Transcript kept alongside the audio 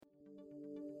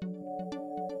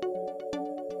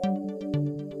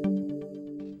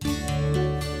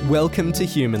Welcome to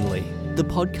Humanly, the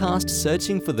podcast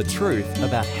searching for the truth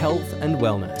about health and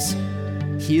wellness.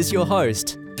 Here's your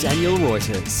host, Daniel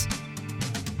Reuters.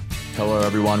 Hello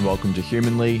everyone, welcome to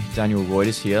Humanly. Daniel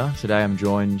Reuters here. Today I'm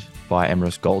joined by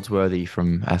Emrys Goldsworthy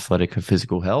from Athletic and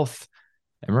Physical Health.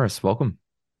 Emrys, welcome.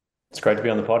 It's great to be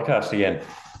on the podcast again.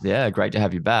 Yeah, great to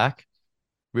have you back.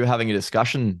 We were having a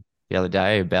discussion the other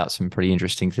day about some pretty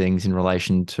interesting things in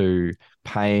relation to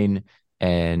pain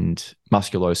and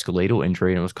musculoskeletal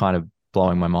injury, and it was kind of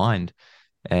blowing my mind.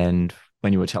 And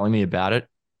when you were telling me about it,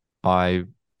 I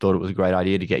thought it was a great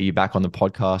idea to get you back on the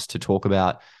podcast to talk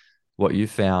about what you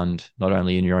found, not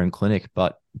only in your own clinic,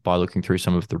 but by looking through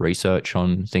some of the research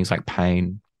on things like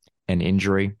pain and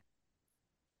injury.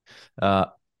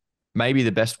 Maybe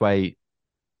the best way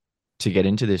to get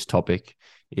into this topic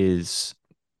is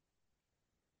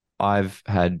I've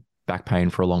had back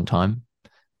pain for a long time.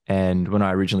 And when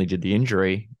I originally did the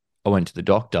injury, I went to the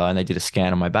doctor and they did a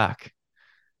scan on my back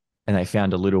and they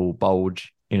found a little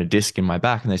bulge in a disc in my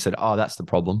back. And they said, oh, that's the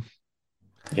problem.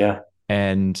 Yeah.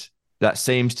 And that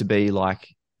seems to be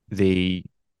like the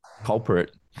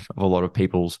culprit of a lot of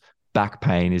people's back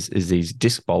pain is these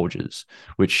disc bulges,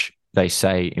 which they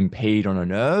say impede on a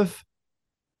nerve.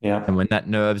 Yeah. And when that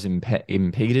nerve's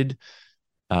impeded,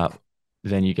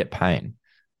 then you get pain.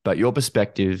 But your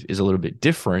perspective is a little bit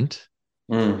different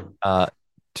to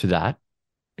that.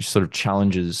 It sort of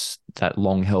challenges that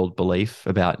long-held belief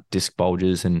about disc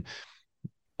bulges and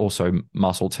also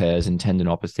muscle tears and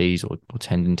tendinopathies or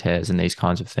tendon tears and these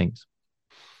kinds of things.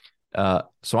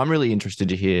 So I'm really interested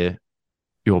to hear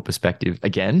your perspective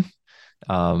again,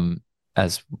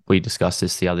 as we discussed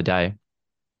this the other day.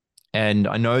 And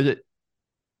I know that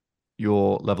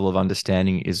your level of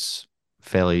understanding is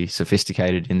fairly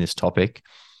sophisticated in this topic,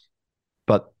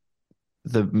 but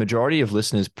the majority of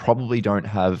listeners probably don't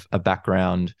have a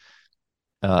background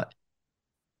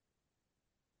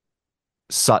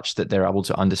such that they're able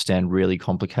to understand really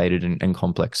complicated and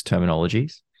complex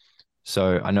terminologies.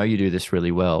 So I know you do this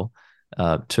really well,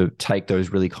 to take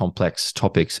those really complex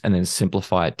topics and then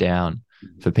simplify it down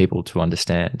for people to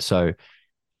understand. So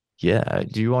yeah,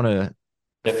 do you want to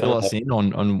fill us in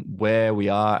on where we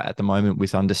are at the moment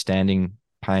with understanding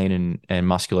pain and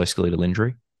musculoskeletal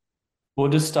injury? We'll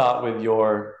just start with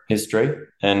your history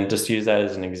and just use that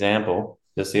as an example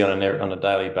to see on a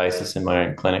daily basis in my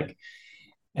own clinic.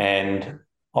 And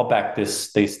I'll back these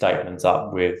statements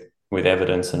up with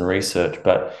evidence and research.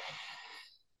 But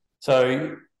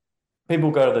so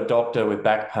people go to the doctor with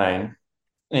back pain,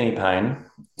 any pain.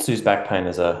 Let's use back pain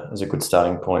as a good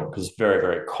starting point because it's very,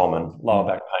 very common. Lower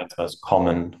back pain is the most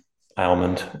common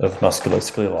ailment of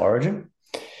musculoskeletal origin.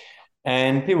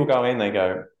 And people go in,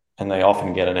 and they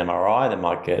often get an MRI, they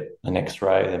might get an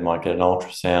X-ray, they might get an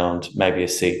ultrasound, maybe a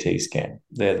CT scan.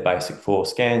 They're the basic 4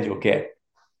 scans you'll get,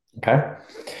 okay?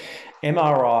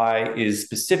 MRI is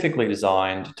specifically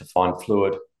designed to find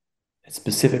fluid. It's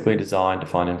specifically designed to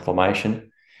find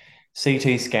inflammation.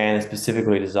 CT scan is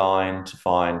specifically designed to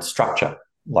find structure.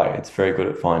 Like it's very good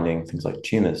at finding things like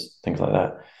tumors, things like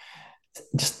that.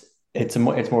 It's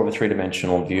more of a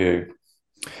 3-dimensional view.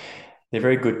 They're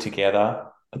very good together.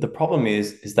 But the problem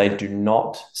is they do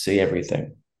not see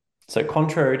everything. So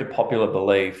contrary to popular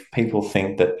belief, people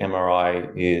think that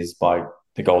MRI is by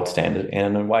the gold standard, and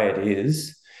in a way it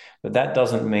is, but that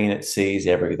doesn't mean it sees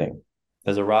everything.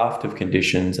 There's a raft of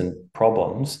conditions and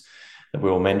problems that we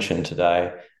will mention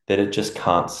today that it just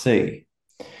can't see.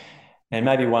 And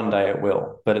maybe one day it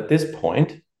will. But at this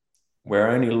point, we're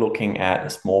only looking at a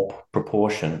small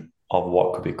proportion of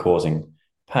what could be causing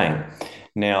pain.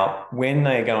 Now, when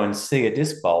they go and see a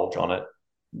disc bulge on it,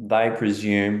 they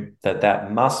presume that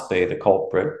must be the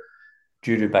culprit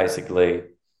due to basically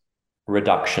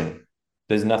reduction.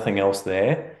 There's nothing else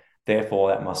there, therefore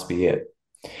that must be it.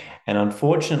 And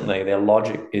unfortunately, their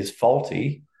logic is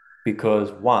faulty because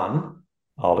one,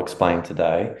 I'll explain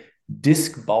today,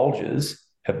 disc bulges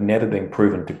have never been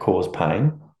proven to cause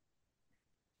pain.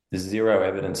 There's zero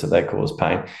evidence that they cause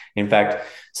pain. In fact,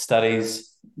 studies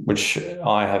which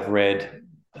I have read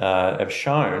have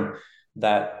shown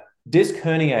that disc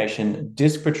herniation,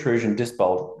 disc protrusion, disc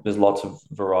bulge, there's lots of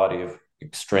variety of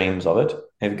extremes of it.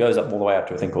 And it goes up all the way up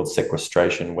to a thing called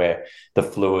sequestration where the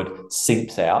fluid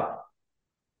seeps out.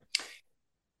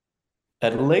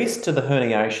 At least to the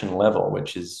herniation level,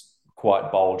 which is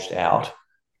quite bulged out,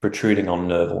 protruding on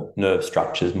nerve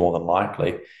structures more than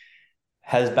likely,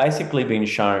 has basically been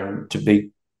shown to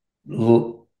be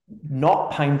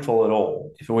not painful at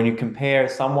all. If when you compare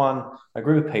a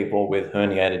group of people with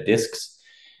herniated discs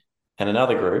and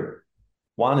another group,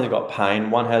 one has got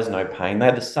pain, one has no pain. They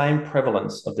have the same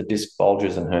prevalence of the disc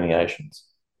bulges and herniations.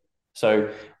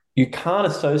 So you can't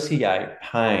associate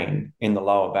pain in the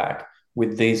lower back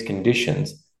with these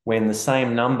conditions when the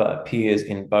same number appears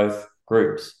in both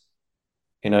groups.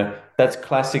 That's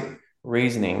classic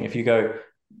reasoning. If you go,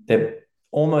 they're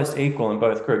almost equal in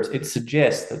both groups, it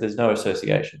suggests that there's no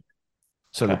association.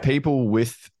 So the people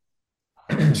with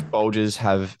disc bulges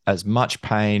have as much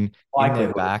pain in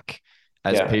their back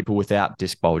as people without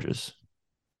disc bulges.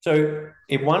 So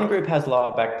if one group has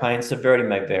lower back pain, severity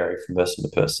may vary from person to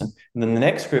person. And then the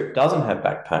next group doesn't have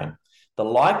back pain. The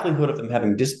likelihood of them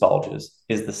having disc bulges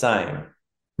is the same.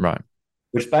 Right.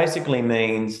 Which basically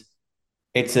means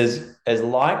it's as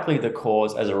likely the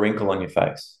cause as a wrinkle on your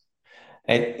face.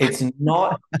 And it's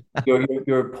not,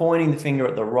 you're pointing the finger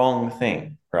at the wrong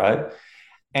thing, right?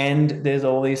 And there's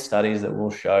all these studies that will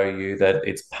show you that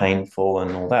it's painful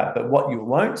and all that. But what you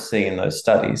won't see in those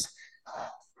studies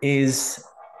is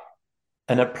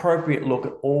an appropriate look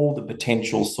at all the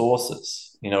potential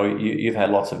sources. You've had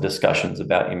lots of discussions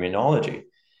about immunology,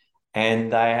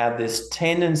 and they have this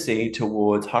tendency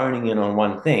towards honing in on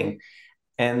one thing,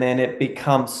 and then it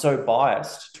becomes so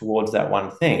biased towards that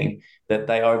one thing that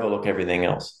they overlook everything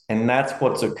else. And that's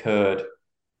what's occurred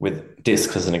with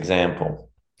discs as an example.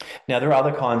 Now, there are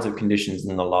other kinds of conditions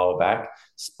in the lower back,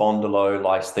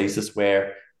 spondylolisthesis,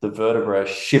 where the vertebra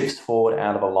shifts forward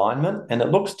out of alignment, and it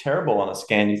looks terrible on a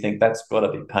scan. You think that's got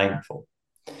to be painful.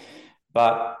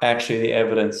 But actually, the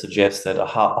evidence suggests that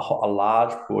a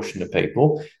large portion of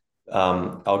people,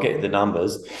 I'll get the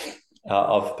numbers,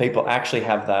 of people actually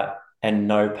have that and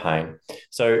no pain.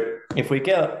 So if we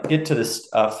get to this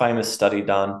famous study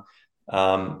done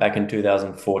back in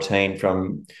 2014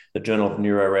 from the Journal of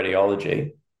Neuroradiology,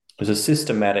 it was a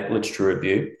systematic literature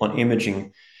review on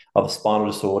imaging of spinal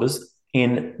disorders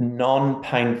in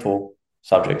non-painful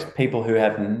subjects, people who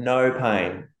have no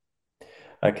pain.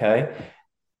 Okay.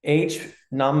 Each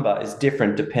number is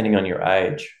different depending on your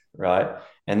age, right?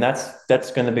 And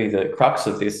that's going to be the crux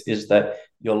of this, is that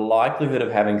your likelihood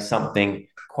of having something,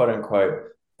 quote unquote,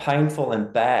 painful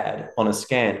and bad on a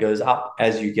scan goes up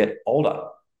as you get older.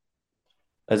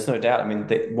 There's no doubt. I mean,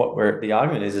 the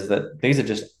argument is that these are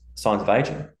just signs of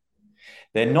aging.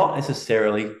 They're not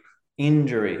necessarily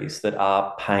injuries that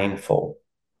are painful.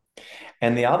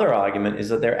 And the other argument is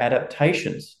that they're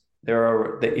adaptations.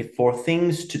 If for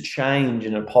things to change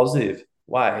in a positive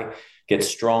way, get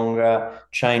stronger,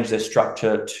 change their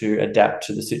structure to adapt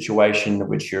to the situation in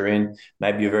which you're in,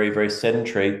 maybe you're very, very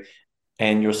sedentary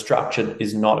and your structure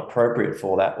is not appropriate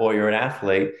for that, or you're an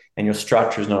athlete and your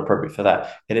structure is not appropriate for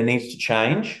that, and it needs to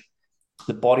change.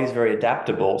 The body is very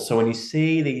adaptable. So when you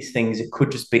see these things, it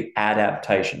could just be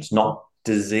adaptations, not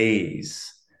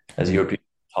disease, as you're being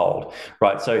told,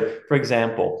 right? So, for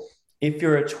example, if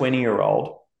you're a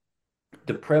 20-year-old,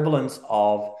 the prevalence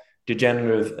of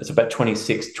degenerative, it's about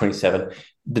 26, 27,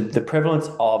 the prevalence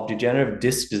of degenerative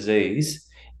disc disease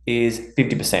is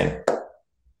 50%.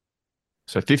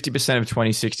 So 50% of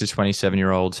 26 to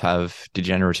 27-year-olds have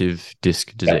degenerative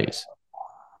disc disease.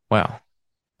 Wow.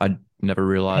 I never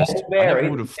realized. I never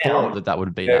would have thought that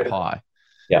would be that high.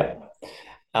 Yeah.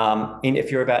 And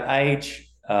if you're about age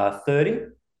 30,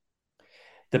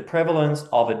 the prevalence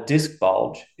of a disc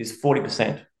bulge is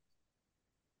 40%.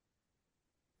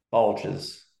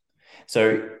 Bulges.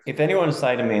 So if anyone will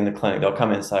say to me in the clinic, they'll come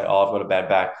in and say, oh, I've got a bad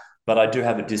back, but I do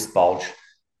have a disc bulge,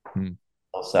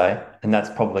 I'll say, and that's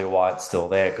probably why it's still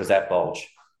there, because that bulge.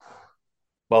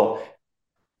 Well,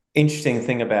 interesting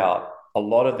thing about a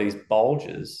lot of these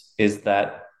bulges is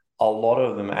that a lot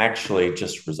of them actually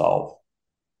just resolve.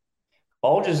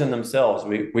 Bulges in themselves,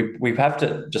 we have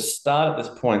to just start at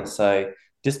this point and say,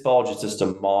 disc bulge is just a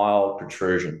mild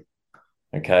protrusion,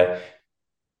 okay?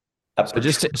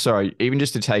 So even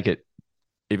just to take it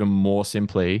even more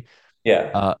simply.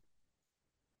 Yeah.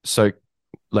 So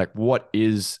like, what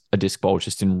is a disc bulge,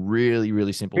 just in really,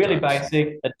 really simple terms? Really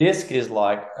basic. A disc is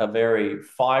like a very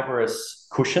fibrous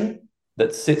cushion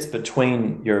that sits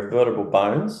between your vertebral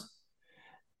bones,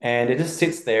 and it just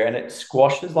sits there and it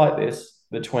squashes like this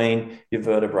between your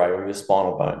vertebrae or your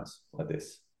spinal bones like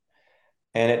this.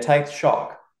 And it takes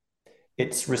shock.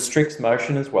 It restricts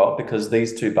motion as well, because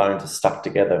these two bones are stuck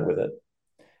together with it,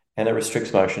 and it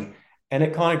restricts motion, and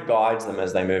it kind of guides them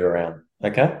as they move around.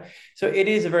 Okay. So it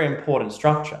is a very important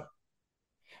structure.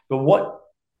 But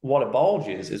what a bulge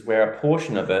is where a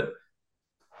portion of it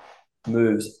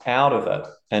moves out of it,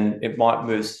 and it might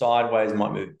move sideways,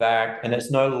 might move back, and it's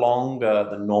no longer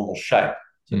the normal shape.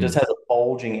 So it just has a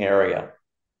bulging area.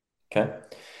 Okay.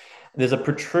 There's a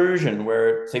protrusion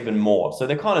where it's even more. So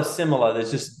they're kind of similar.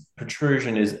 There's just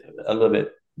protrusion is a little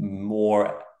bit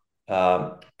more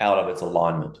out of its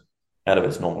alignment, out of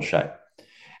its normal shape.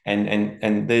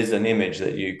 And there's an image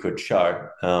that you could show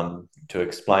to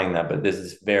explain that, but there's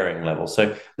this varying level.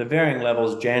 So the varying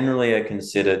levels generally are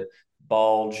considered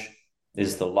bulge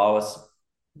is the lowest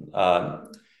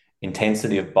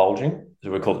intensity of bulging,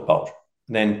 so we call it bulge.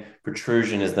 Then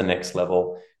protrusion is the next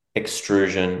level,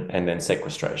 extrusion, and then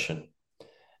sequestration.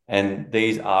 And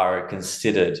these are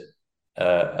considered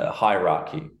a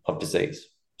hierarchy of disease.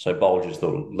 So bulge is the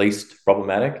least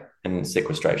problematic and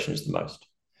sequestration is the most.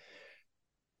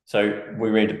 So we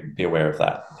need to be aware of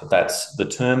that. That's the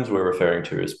terms we're referring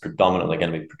to is predominantly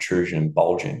going to be protrusion and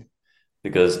bulging,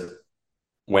 because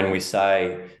when we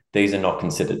say these are not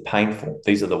considered painful,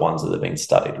 these are the ones that have been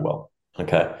studied well,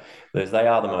 okay? Because they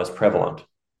are the most prevalent.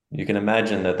 You can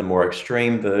imagine that the more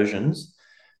extreme versions,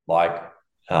 like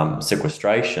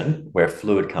sequestration, where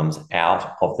fluid comes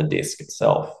out of the disc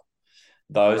itself,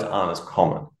 those aren't as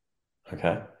common,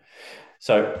 okay?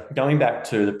 So going back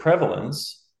to the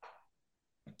prevalence,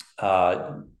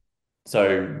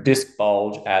 so disc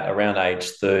bulge at around age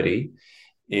 30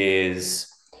 is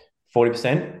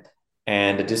 40%,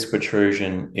 and a disc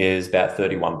protrusion is about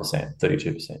 31%,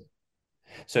 32%.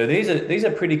 So these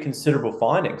are pretty considerable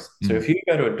findings. So if you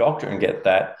go to a doctor and get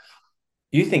that,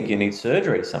 you think you need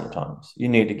surgery sometimes. You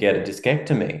need to get a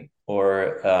discectomy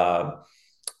or a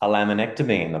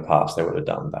laminectomy. In the past, they would have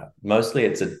done that. Mostly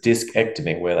it's a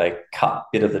discectomy where they cut a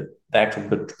bit of the actual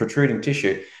protruding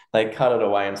tissue, they cut it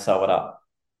away and sew it up.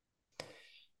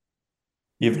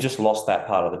 You've just lost that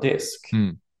part of the disc,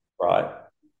 right?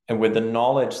 And with the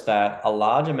knowledge that a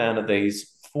large amount of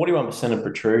these, 41% of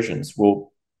protrusions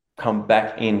will come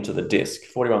back into the disc,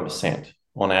 41%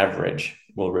 on average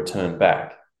will return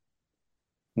back.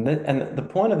 And the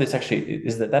point of this actually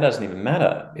is that doesn't even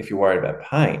matter if you're worried about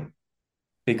pain,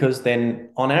 because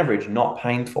then on average, not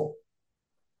painful.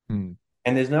 And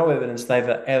there's no evidence they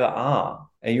ever are.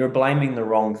 And you're blaming the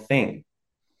wrong thing.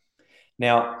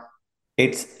 Now,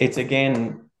 it's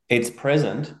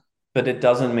present, but it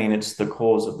doesn't mean it's the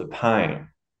cause of the pain,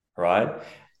 right?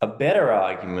 A better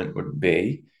argument would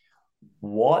be,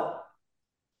 what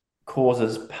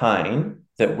causes pain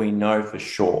that we know for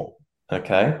sure,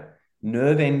 okay?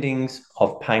 Nerve endings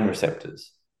of pain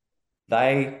receptors.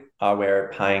 They are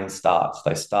where pain starts.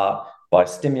 They start by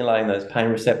stimulating those pain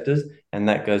receptors, and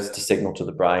that goes to signal to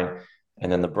the brain,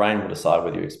 and then the brain will decide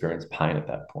whether you experience pain at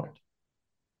that point.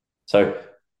 So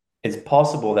it's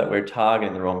possible that we're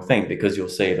targeting the wrong thing, because you'll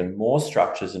see even more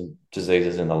structures and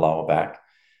diseases in the lower back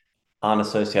aren't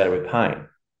associated with pain.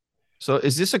 So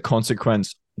is this a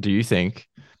consequence, do you think,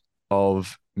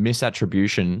 of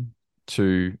misattribution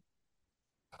to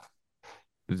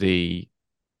the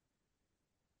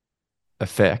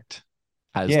effect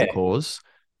as the cause?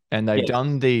 And they've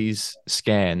done these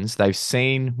scans, they've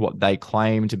seen what they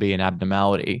claim to be an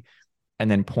abnormality,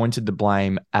 and then pointed the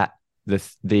blame at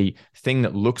the thing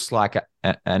that looks like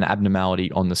an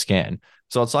abnormality on the scan.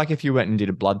 So it's like if you went and did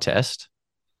a blood test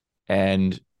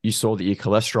and you saw that your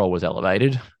cholesterol was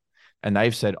elevated, and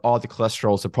they've said, oh, the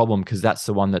cholesterol is the problem because that's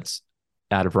the one that's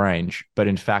out of range. But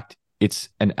in fact, it's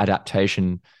an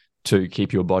adaptation to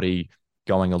keep your body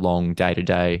going along day to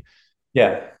day,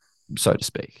 so to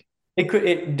speak.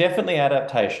 It definitely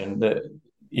adaptation.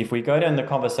 If we go down the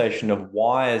conversation of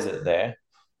why is it there,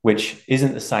 which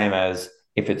isn't the same as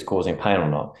if it's causing pain or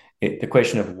not. The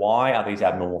question of why are these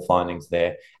abnormal findings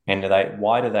there, and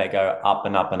why do they go up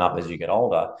and up and up as you get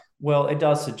older? Well, it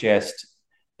does suggest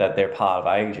that they're part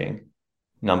of aging,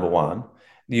 number one.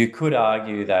 You could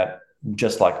argue that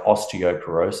just like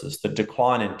osteoporosis, the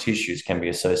decline in tissues can be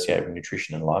associated with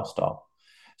nutrition and lifestyle.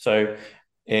 So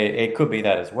it could be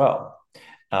that as well.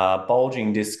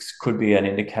 Bulging discs could be an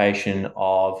indication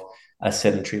of a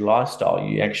sedentary lifestyle.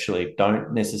 You actually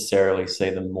don't necessarily see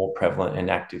them more prevalent in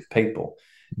active people.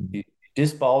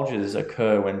 Disc bulges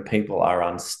occur when people are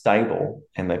unstable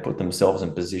and they put themselves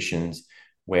in positions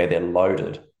where they're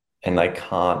loaded and they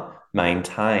can't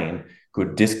maintain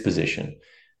good disc position.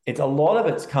 A lot of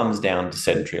it comes down to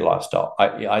sedentary lifestyle.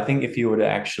 I think if you were to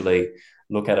actually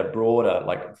look at a broader,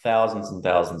 like thousands and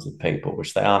thousands of people,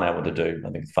 which they aren't able to do, I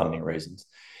think for funding reasons,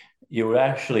 you would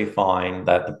actually find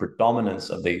that the predominance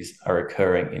of these are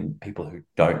occurring in people who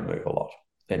don't move a lot.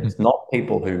 And it's not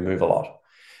people who move a lot.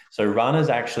 So runners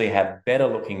actually have better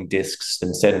looking discs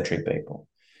than sedentary people.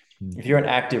 If you're an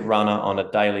active runner on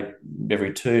a daily,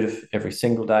 every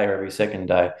single day or every second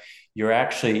day,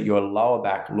 your lower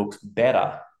back looks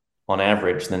better on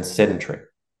average than a sedentary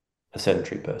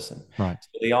person. Right.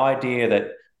 So the idea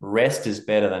that rest is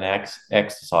better than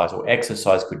exercise, or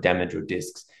exercise could damage your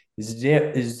discs,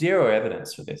 there's zero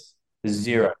evidence for this. There's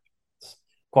zero evidence.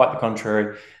 Quite the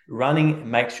contrary. Running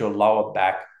makes your lower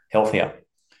back healthier.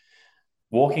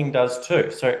 Walking does too.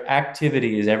 So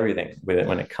activity is everything with it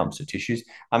when it comes to tissues.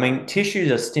 I mean, tissues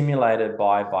are stimulated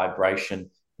by vibration,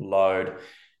 load.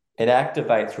 It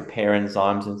activates repair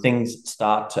enzymes and things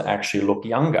start to actually look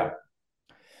younger.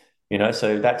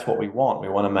 So that's what we want. We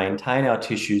want to maintain our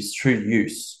tissues through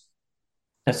use.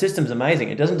 Our system's amazing.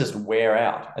 It doesn't just wear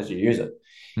out as you use it.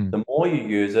 The more you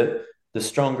use it, the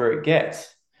stronger it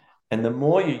gets. And the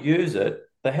more you use it,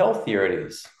 the healthier it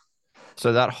is.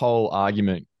 So that whole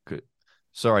argument,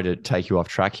 sorry to take you off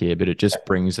track here, but it just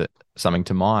brings something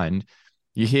to mind.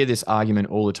 You hear this argument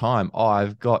all the time. Oh,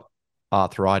 I've got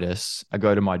arthritis. I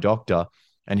go to my doctor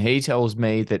and he tells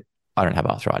me that I don't have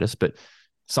arthritis, but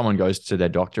someone goes to their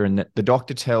doctor and the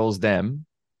doctor tells them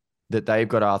that they've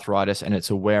got arthritis and it's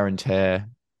a wear and tear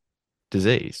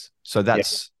disease. So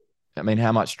I mean,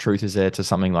 how much truth is there to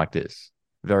something like this?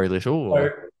 Very little? So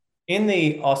in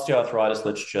the osteoarthritis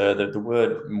literature, the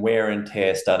word wear and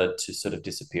tear started to sort of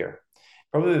disappear.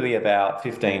 Probably about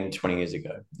 15, 20 years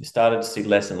ago. You started to see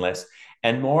less and less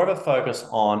and more of a focus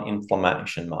on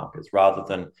inflammation markers rather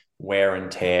than wear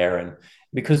and tear. And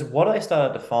because what I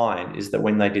started to find is that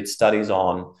when they did studies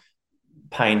on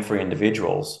pain-free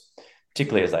individuals,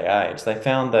 particularly as they age, they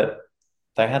found that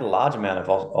they had a large amount of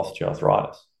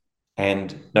osteoarthritis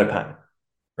and no pain,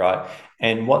 right?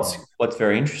 And what's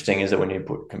very interesting is that when you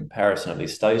put comparison of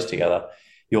these studies together,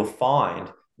 you'll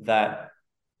find that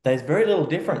there's very little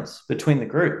difference between the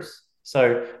groups.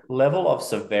 So level of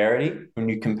severity, when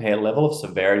you compare level of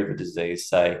severity of a disease,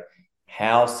 say,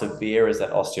 how severe is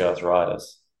that osteoarthritis?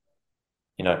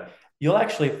 You'll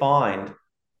actually find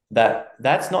that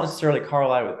that's not necessarily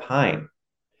correlated with pain.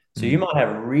 So you might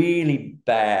have really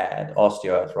bad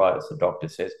osteoarthritis, the doctor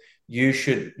says,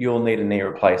 you'll need a knee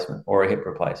replacement or a hip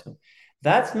replacement.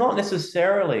 That's not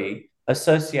necessarily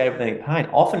associated with any pain.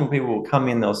 Often people will come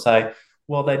in, they'll say,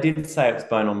 well, they did say it's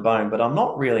bone on bone, but I'm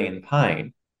not really in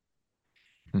pain.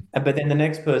 But then the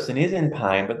next person is in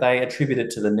pain, but they attribute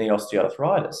it to the knee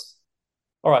osteoarthritis.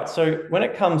 All right, so when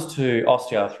it comes to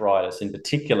osteoarthritis, in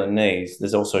particular knees,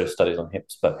 there's also studies on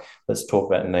hips, but let's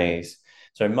talk about knees.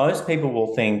 So most people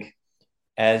will think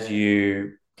as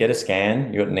you get a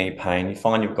scan, you've got knee pain, you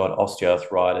find you've got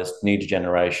osteoarthritis, knee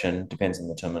degeneration, depends on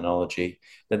the terminology,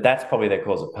 that's probably their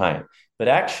cause of pain. But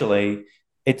actually,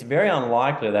 it's very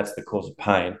unlikely that's the cause of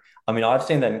pain. I mean, I've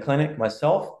seen that in clinic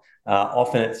myself.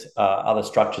 Often it's other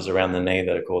structures around the knee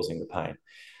that are causing the pain.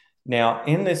 Now,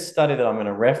 in this study that I'm going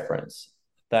to reference,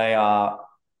 they are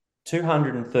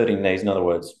 230 knees, in other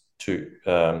words,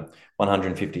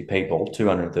 150 people,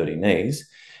 230 knees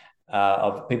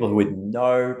of people who with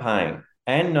no pain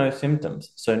and no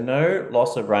symptoms. So no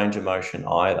loss of range of motion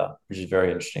either, which is very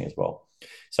interesting as well.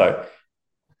 So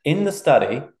in the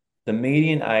study, the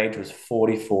median age was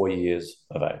 44 years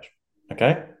of age,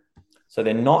 okay? So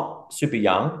they're not super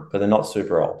young, but they're not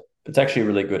super old. It's actually a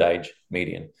really good age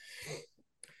median.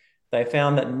 They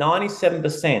found that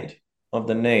 97% of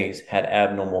the knees had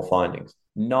abnormal findings.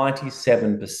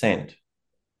 97%.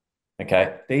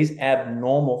 Okay, these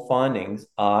abnormal findings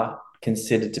are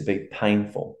considered to be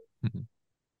painful.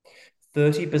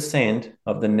 30%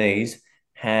 of the knees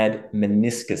had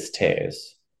meniscus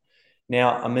tears.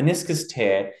 Now, a meniscus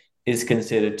tear is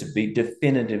considered to be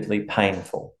definitively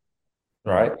painful,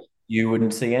 right? You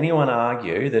wouldn't see anyone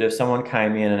argue that if someone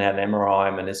came in and had an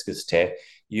MRI meniscus tear,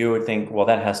 you would think, well,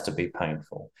 that has to be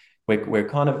painful. We're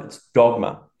kind of, it's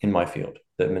dogma in my field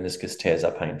that meniscus tears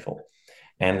are painful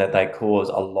and that they cause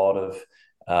a lot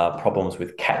of problems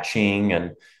with catching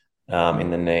and in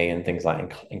the knee and things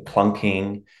like and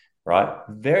clunking, right?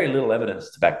 Very little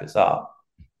evidence to back this up.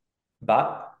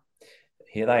 But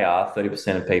here they are,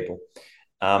 30% of people.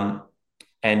 And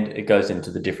it goes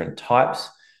into the different types.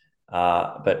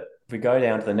 But if we go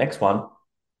down to the next one,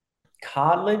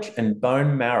 cartilage and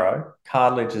bone marrow.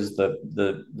 Cartilage is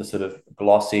the sort of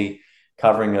glossy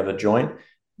covering of a joint.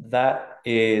 That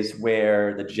is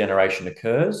where the degeneration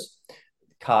occurs.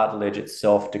 Cartilage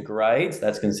itself degrades.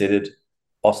 That's considered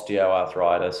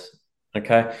osteoarthritis.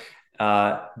 Okay.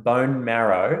 Bone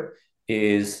marrow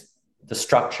is the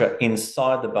structure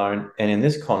inside the bone. And in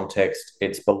this context,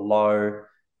 it's below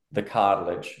the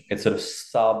cartilage. It's sort of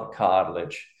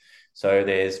subcartilage. So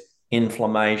there's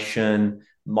inflammation,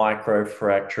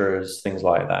 microfractures, things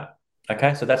like that.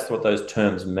 Okay, so that's what those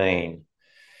terms mean.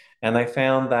 And they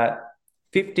found that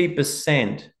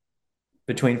 50%,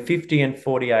 between 50 and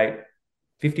 48,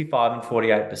 55 and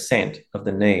 48% of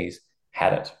the knees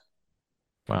had it.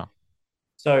 Wow.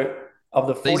 So of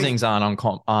the 40, these things aren't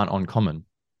uncommon.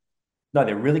 No,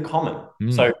 they're really common.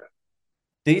 So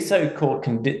these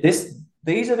so-called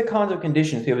these are the kinds of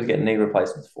conditions people get knee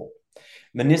replacements for.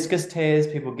 Meniscus tears,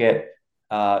 people get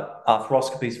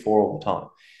arthroscopies for all the time.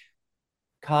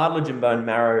 Cartilage and bone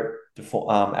marrow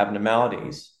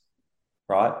abnormalities,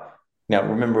 right? Now,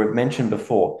 remember, we've mentioned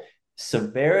before,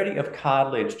 severity of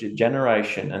cartilage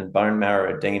degeneration and bone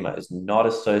marrow edema is not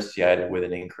associated with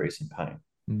an increase in pain.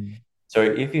 Mm. So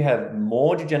if you have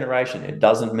more degeneration, it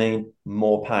doesn't mean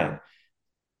more pain.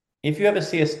 If you ever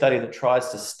see a study that tries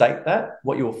to state that,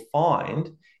 what you'll find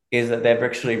is that they've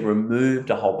actually removed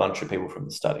a whole bunch of people from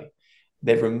the study.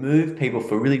 They've removed people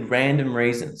for really random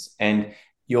reasons. And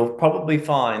you'll probably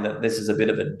find that this is a bit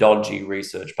of a dodgy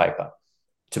research paper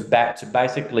to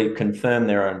basically confirm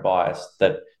their own bias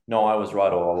that, no, I was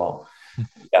right all along.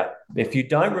 Yeah. If you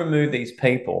don't remove these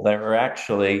people that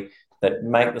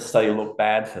make the study look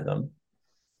bad for them,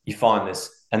 you find this.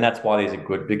 And that's why these are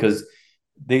good, because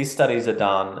these studies are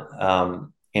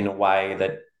done in a way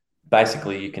that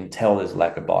basically you can tell there's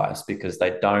lack of bias, because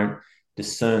they don't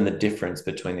discern the difference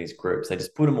between these groups. They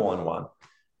just put them all in one.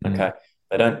 Okay.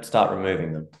 They don't start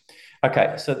removing them.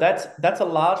 Okay. So that's a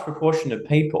large proportion of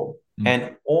people.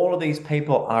 And all of these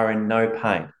people are in no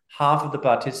pain. Half of the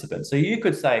participants. So you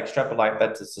could say, extrapolate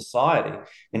that to society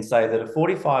and say that a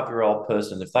 45-year-old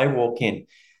person, if they walk in,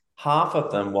 half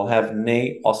of them will have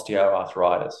knee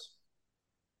osteoarthritis.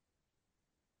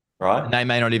 Right? And they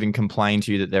may not even complain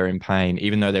to you that they're in pain,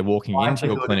 even though they're walking into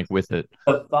your clinic with it.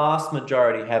 The vast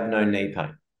majority have no knee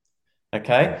pain.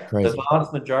 Okay? Crazy. The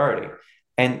vast majority.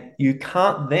 And you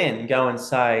can't then go and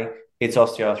say it's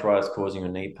osteoarthritis causing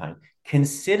your knee pain,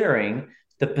 considering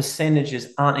the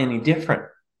percentages aren't any different.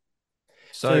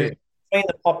 So between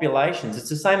the populations, it's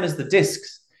the same as the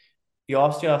discs. The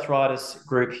osteoarthritis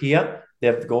group here,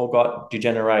 they've all got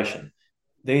degeneration.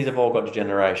 These have all got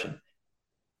degeneration.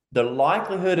 The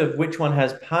likelihood of which one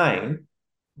has pain,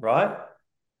 right,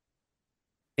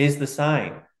 is the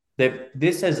same.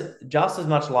 This has just as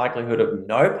much likelihood of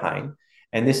no pain,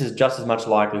 and this is just as much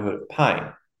likelihood of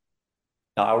pain.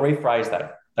 Now, I'll rephrase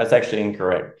that. That's actually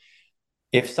incorrect.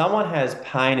 If someone has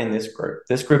pain in this group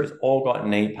has all got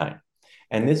knee pain,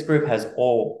 and this group has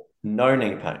all no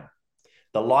knee pain,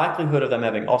 the likelihood of them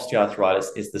having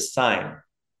osteoarthritis is the same.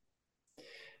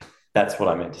 That's what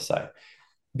I meant to say.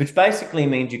 Which basically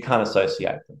means you can't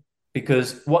associate them,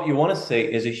 because what you want to see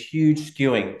is a huge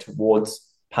skewing towards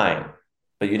pain,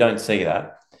 but you don't see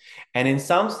that. And in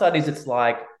some studies, it's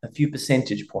like a few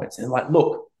percentage points. And like,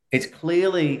 look, it's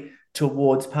clearly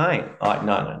towards pain. Like,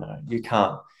 no, you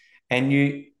can't. And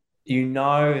you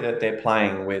know that they're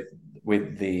playing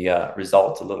with the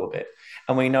results a little bit.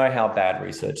 And we know how bad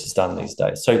research is done these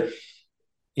days. So,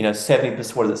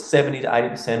 70%, what is it, 70 to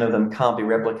 80% of them can't be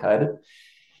replicated.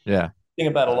 Yeah. Think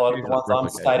about a lot of the ones I'm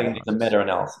stating is a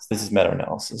meta-analysis. This is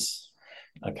meta-analysis.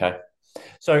 Okay.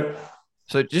 So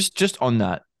just on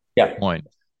that point,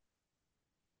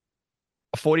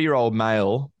 a 40-year-old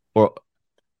male, or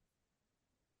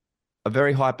a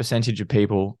very high percentage of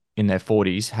people in their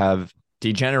 40s have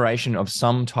degeneration of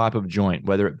some type of joint,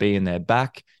 whether it be in their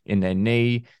back, in their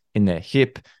knee, in their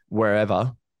hip,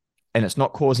 wherever, and it's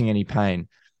not causing any pain.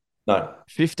 No.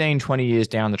 15, 20 years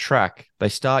down the track, they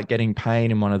start getting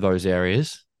pain in one of those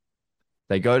areas.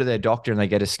 They go to their doctor and they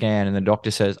get a scan, and the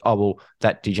doctor says, oh, well,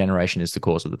 that degeneration is the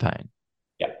cause of the pain.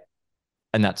 Yeah.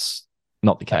 And that's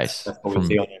not the case. That's what we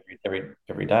see on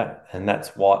every day. And that's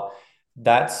what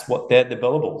they're the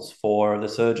billables for the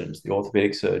surgeons, the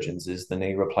orthopedic surgeons, is the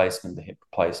knee replacement, the hip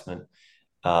replacement,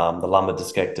 the lumbar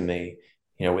discectomy.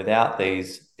 Without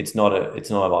these, it's not a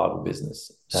viable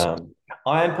business.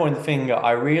 I am pointing the finger.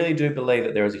 I really do believe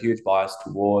that there is a huge bias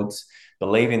towards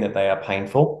believing that they are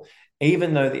painful,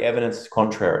 even though the evidence is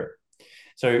contrary.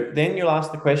 So then you'll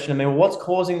ask the question, well, what's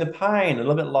causing the pain? A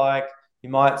little bit like you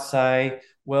might say,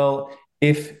 well,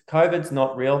 if COVID's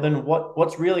not real, then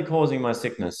what's really causing my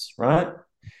sickness, right?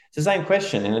 It's the same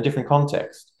question in a different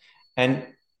context. And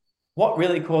what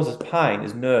really causes pain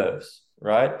is nerves,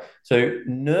 right? So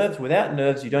without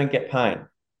nerves, you don't get pain.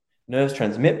 Nerves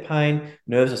transmit pain.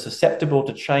 Nerves are susceptible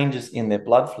to changes in their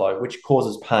blood flow, which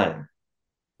causes pain.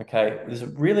 Okay, there's a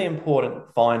really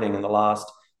important finding in the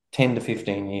last 10 to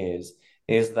 15 years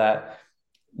is that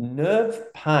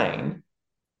nerve pain,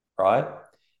 right,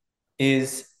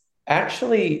 is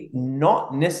actually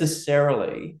not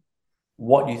necessarily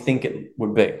what you think it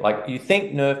would be. Like, you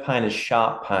think nerve pain is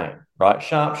sharp pain, right?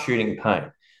 Sharp shooting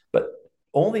pain. But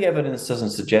all the evidence doesn't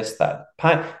suggest that.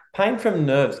 Pain from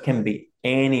nerves can be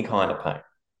any kind of pain.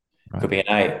 Right. Could be an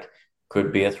ache,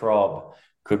 could be a throb,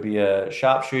 could be a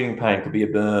sharp shooting pain, could be a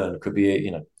burn, could be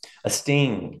a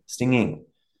stinging.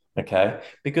 Okay,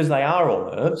 because they are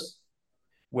all nerves.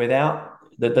 Without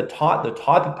the type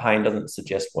of pain doesn't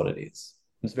suggest what it is.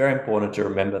 It's very important to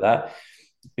remember that.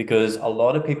 because a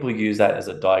lot of people use that as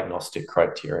a diagnostic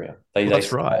criteria. They That's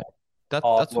say, right. That's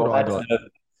well, what I that's got. nerve.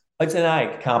 It's an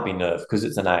ache. Can't be nerve because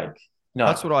it's an ache.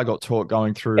 That's No. what I got taught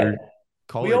going Yeah. through We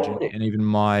college all do. and even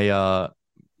my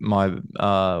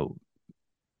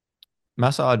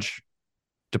massage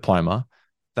diploma.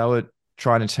 They were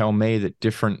trying to tell me that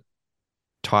different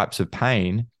types of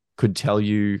pain could tell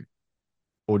you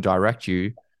or direct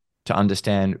you to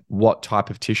understand what type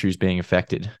of tissue is being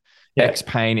affected. Yeah. X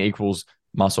pain equals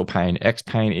muscle pain. X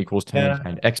pain equals tendon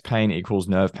pain. X pain equals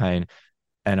nerve pain.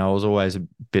 And I was always a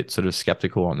bit sort of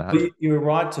skeptical on that. Well, you were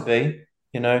right to be.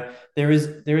 There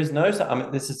is no. I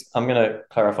mean, I'm going to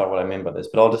clarify what I mean by this,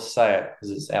 but I'll just say it because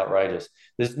it's outrageous.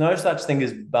 There's no such thing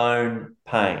as bone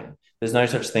pain. There's no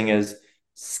such thing as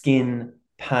skin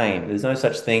pain. There's no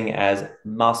such thing as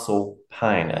muscle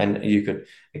pain, and you could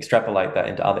extrapolate that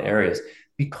into other areas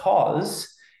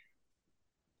because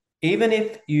even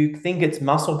if you think it's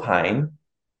muscle pain,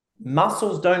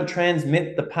 muscles don't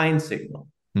transmit the pain signal.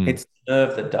 It's the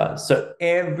nerve that does. So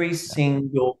every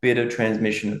single bit of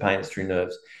transmission of pain is through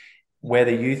nerves.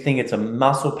 Whether you think it's a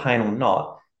muscle pain or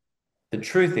not, the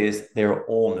truth is they're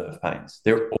all nerve pains.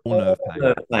 They're all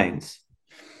nerve pains.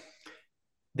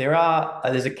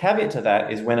 There's a caveat to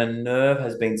that is when a nerve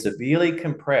has been severely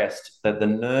compressed that the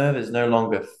nerve is no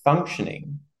longer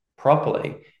functioning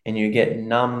properly and you get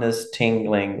numbness,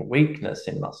 tingling, weakness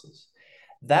in muscles.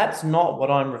 That's not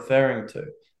what I'm referring to.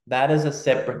 That is a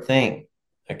separate thing.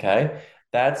 Okay.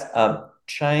 That's a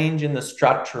change in the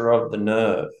structure of the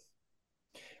nerve,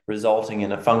 resulting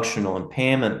in a functional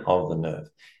impairment of the nerve.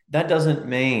 That doesn't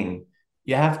mean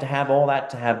you have to have all that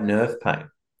to have nerve pain.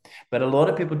 But a lot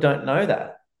of people don't know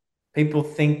that. People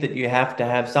think that you have to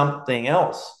have something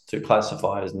else to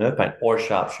classify as nerve pain or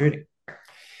sharp shooting.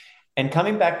 And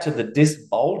coming back to the disc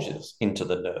bulges into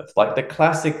the nerve, like the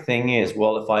classic thing is,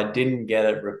 well, if I didn't get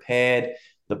it repaired,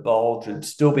 the bulge would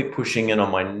still be pushing in on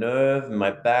my nerve and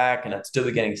my back, and I'd still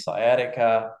be getting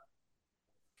sciatica.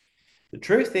 The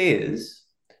truth is,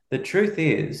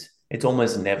 it's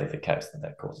almost never the case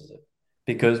that causes it.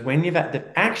 Because when they've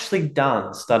actually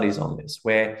done studies on this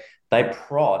where they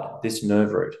prod this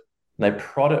nerve root, they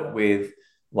prod it with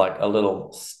like a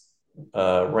little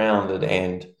rounded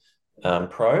end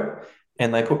probe,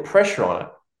 and they put pressure on it.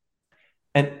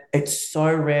 And it's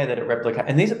so rare that it replicates.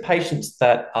 And these are patients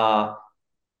that are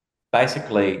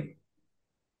basically,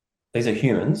 these are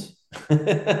humans,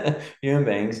 human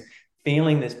beings,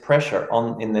 feeling this pressure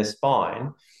in their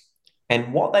spine.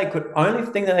 And only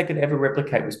thing that they could ever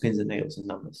replicate was pins and needles and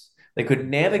numbness. They could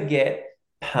never get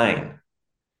pain.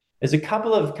 There's a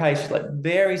couple of cases, like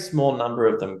very small number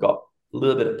of them got a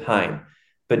little bit of pain.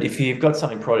 But if you've got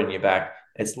something prodded in your back,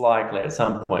 it's likely at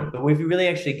some point. But if you really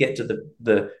actually get to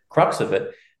the crux of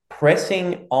it,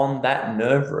 pressing on that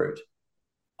nerve root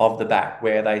of the back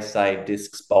where they say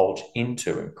discs bulge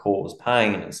into and cause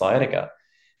pain and sciatica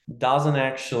doesn't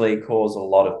actually cause a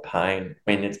lot of pain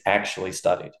when it's actually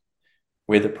studied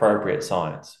with appropriate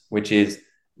science, which is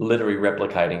literally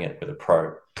replicating it with a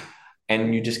probe.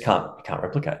 And you just can't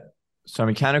replicate it. So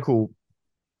mechanical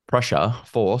pressure,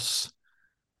 force,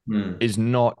 is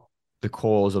not the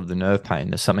cause of the nerve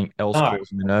pain. There's something else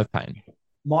causing the nerve pain.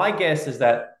 My guess is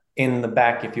that in the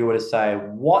back, if you were to say,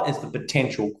 what is the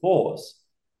potential cause?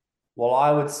 Well,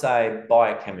 I would say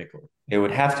biochemical. It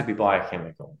would have to be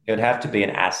biochemical. It would have to be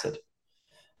an acid.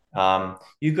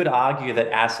 You could argue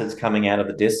that acids coming out of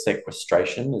the disc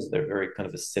sequestration, as they're very kind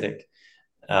of acidic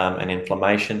and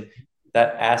inflammation,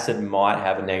 that acid might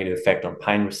have a negative effect on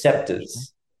pain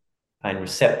receptors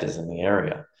in the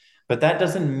area. But that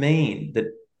doesn't mean that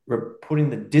cutting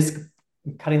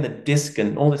the disc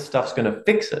and all this stuff's going to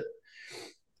fix it.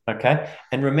 Okay.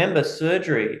 And remember,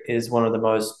 surgery is one of the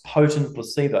most potent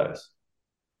placebos.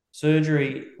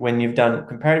 Surgery, when you've done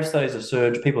comparative studies of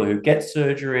surgery, people who get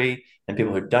surgery and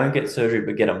people who don't get surgery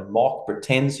but get a mock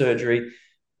pretend surgery,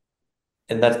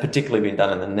 and that's particularly been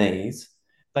done in the knees,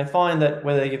 they find that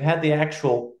whether you've had the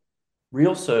actual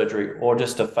real surgery or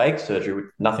just a fake surgery, which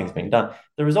nothing's been done,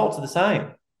 the results are the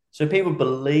same. So people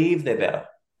believe they're better.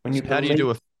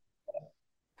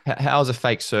 How's a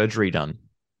fake surgery done?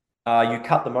 You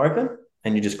cut them open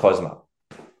and you just close them up.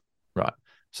 Right.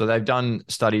 So they've done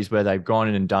studies where they've gone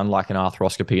in and done like an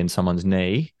arthroscopy in someone's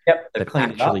knee. Yep. They've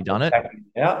actually done it.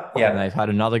 Yeah. And they've had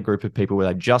another group of people where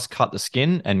they just cut the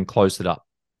skin and closed it up.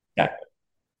 Yeah.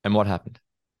 And what happened?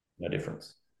 No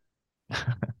difference.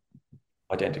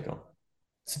 Identical.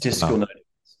 Statistical no difference.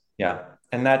 Yeah.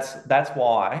 And that's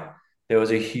why there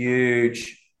was a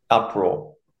huge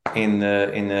uproar in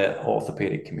the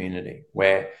orthopedic community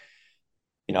where,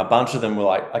 a bunch of them were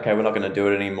like, okay, we're not going to do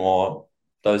it anymore.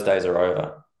 Those days are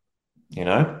over,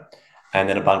 and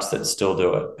then a bunch that still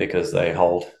do it because they're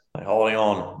holding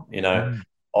on,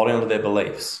 holding on to their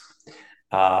beliefs.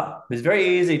 It's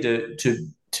very easy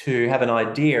to have an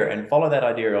idea and follow that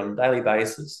idea on a daily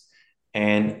basis.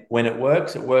 And when it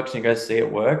works, and you go, see, it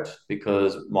worked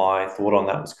because my thought on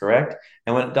that was correct.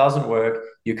 And when it doesn't work,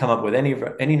 you come up with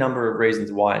any number of reasons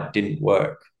why it didn't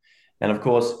work. And of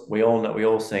course, we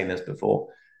all seen this before.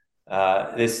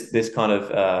 This kind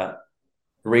of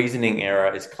reasoning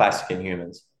error is classic in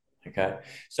humans. Okay,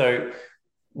 so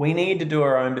we need to do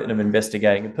our own bit of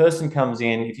investigating. A person comes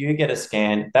in, if you get a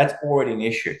scan, that's already an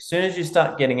issue. As soon as you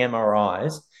start getting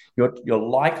MRIs, your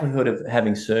likelihood of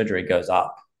having surgery goes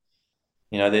up.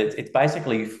 It's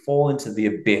basically you fall into the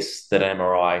abyss that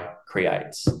MRI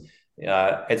creates.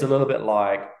 It's a little bit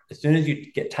like as soon as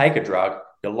you take a drug,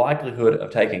 your likelihood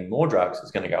of taking more drugs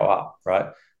is going to go up, right?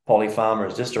 Polypharma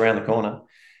is just around the corner.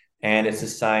 And it's the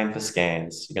same for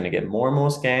scans. You're going to get more and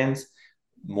more scans,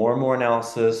 more and more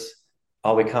analysis.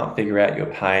 Oh, we can't figure out your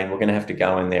pain. We're going to have to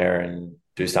go in there and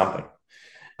do something.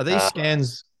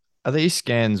 Are these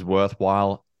scans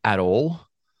worthwhile at all?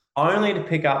 Only to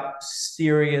pick up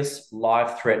serious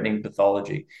life-threatening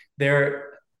pathology.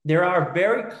 There are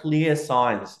very clear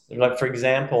signs. Like, for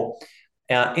example,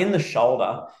 in the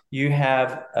shoulder, you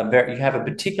have a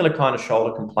particular kind of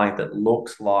shoulder complaint that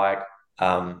looks like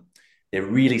they're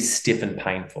really stiff and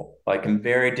painful, like and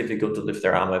very difficult to lift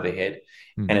their arm overhead,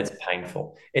 and it's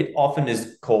painful. It often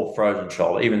is called frozen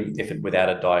shoulder, even if without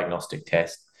a diagnostic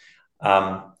test.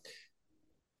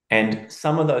 And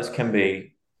some of those can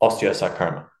be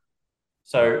osteosarcoma.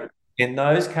 So in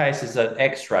those cases, an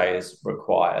X-ray is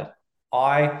required.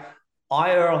 I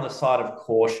err on the side of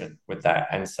caution with that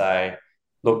and say,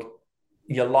 look,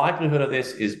 your likelihood of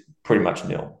this is pretty much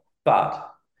nil,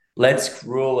 but let's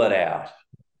rule it out.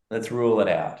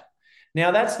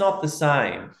 Now, that's not the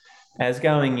same as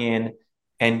going in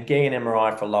and getting an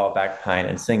MRI for lower back pain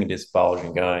and seeing a disc bulge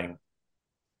and going,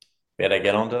 better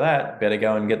get onto that, better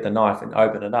go and get the knife and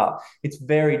open it up. It's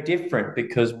very different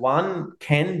because one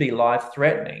can be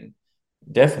life-threatening,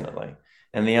 definitely,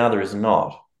 and the other is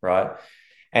not, right?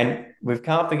 And we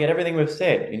can't forget everything we've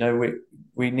said.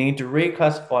 We need to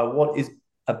reclassify what is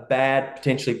a bad,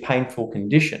 potentially painful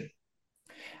condition.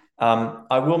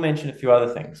 I will mention a few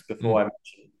other things before I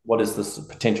mention what is the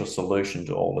potential solution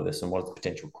to all of this and what is the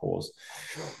potential cause.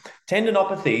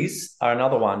 Tendinopathies are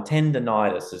another one.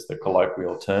 Tendinitis is the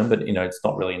colloquial term, but it's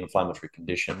not really an inflammatory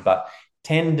condition. But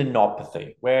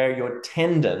tendinopathy, where your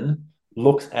tendon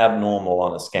looks abnormal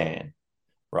on a scan,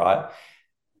 right?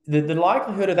 The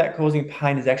likelihood of that causing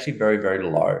pain is actually very, very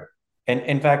low. And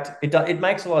in fact, it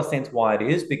makes a lot of sense why it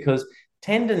is, because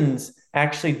tendons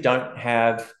actually don't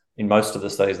have, in most of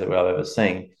the studies that I've ever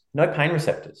seen, no pain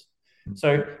receptors.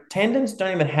 So tendons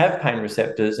don't even have pain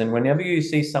receptors. And whenever you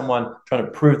see someone trying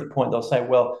to prove the point, they'll say,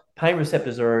 well, pain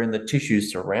receptors are in the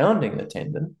tissues surrounding the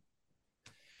tendon.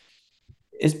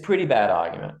 It's a pretty bad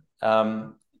argument.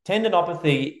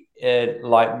 Tendinopathy,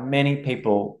 like many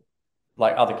people,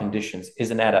 like other conditions, is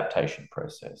an adaptation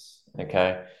process,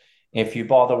 okay? If you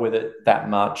bother with it that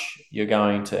much, you're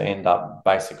going to end up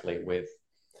basically with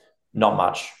not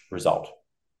much result.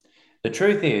 The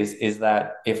truth is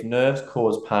that if nerves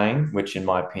cause pain, which in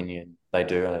my opinion they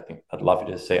do, and I think I'd love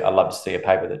to see a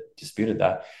paper that disputed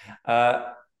that.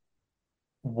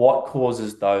 What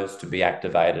causes those to be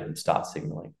activated and start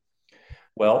signaling?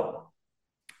 Well,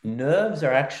 nerves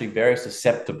are actually very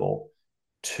susceptible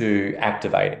to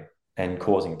activating and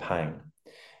causing pain.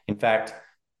 In fact,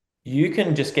 you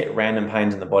can just get random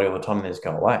pains in the body all the time and they just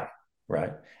go away, right?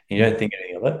 And you don't think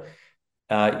anything of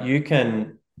it. You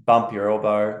can bump your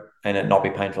elbow and it not be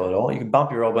painful at all. You can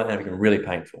bump your elbow and it become really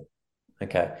painful.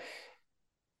 Okay.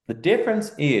 The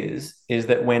difference is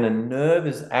that when a nerve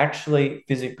is actually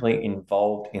physically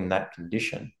involved in that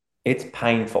condition, it's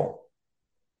painful,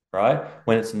 right?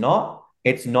 When it's not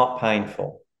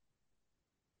painful.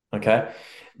 Okay.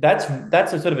 That's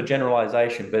a sort of a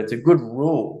generalization, but it's a good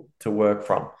rule to work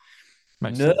from.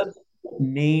 Nerves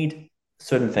need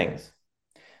certain things.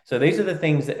 So these are the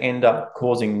things that end up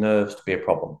causing nerves to be a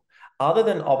problem. Other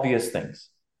than obvious things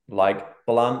like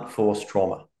blunt force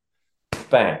trauma,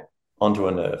 bang, onto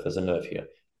a nerve. There's a nerve here.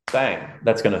 Bang,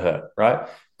 that's going to hurt, right?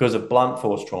 Because of blunt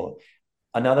force trauma.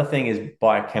 Another thing is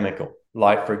biochemical.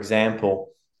 Like, for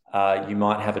example, you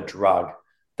might have a drug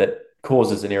that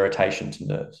causes an irritation to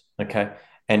nerves, okay?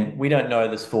 And we don't know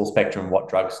this full spectrum what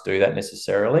drugs do that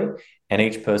necessarily, and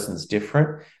each person's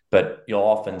different, but you'll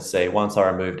often see once I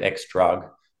removed X drug,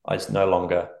 I just no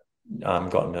longer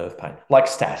got nerve pain, like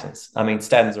statins. I mean,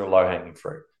 statins are low-hanging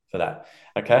fruit for that,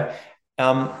 okay?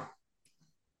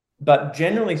 But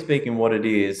generally speaking, what it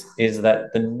is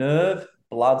that the nerve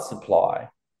blood supply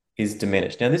is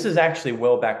diminished. Now, this is actually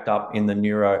well backed up in the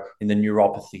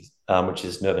neuropathy, which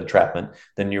is nerve entrapment,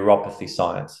 the neuropathy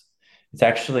science. It's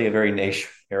actually a very niche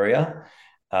area.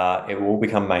 It will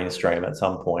become mainstream at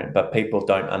some point, but people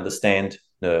don't understand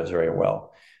nerves very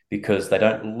well because they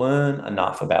don't learn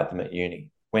enough about them at uni.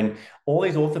 When all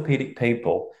these orthopedic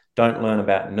people don't learn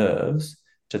about nerves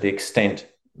to the extent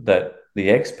that the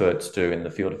experts do in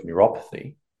the field of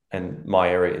neuropathy, and my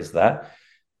area is that,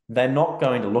 they're not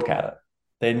going to look at it.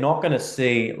 They're not going to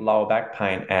see lower back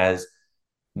pain as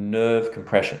nerve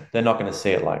compression. They're not going to see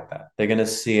it like that. They're going to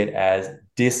see it as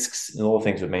discs and all the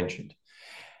things we've mentioned.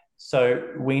 So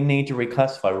we need to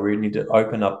reclassify. We need to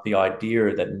open up the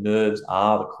idea that nerves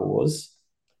are the cause,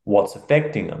 what's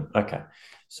affecting them. Okay.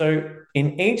 So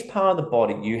in each part of the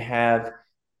body, you have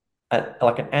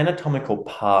like an anatomical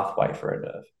pathway for a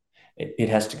nerve. It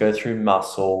has to go through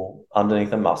muscle,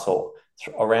 underneath the muscle,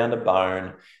 around a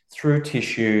bone, through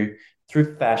tissue,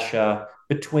 through fascia,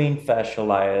 between fascia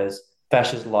layers.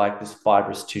 Fascia is like this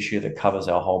fibrous tissue that covers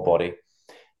our whole body.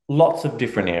 Lots of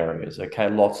different areas, okay?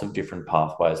 Lots of different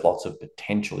pathways, lots of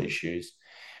potential issues.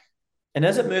 And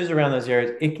as it moves around those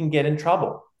areas, it can get in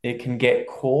trouble. It can get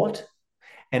caught.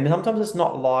 And sometimes it's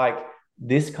not like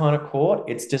this kind of caught.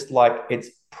 It's just like it's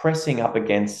pressing up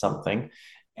against something.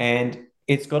 And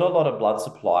it's got a lot of blood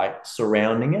supply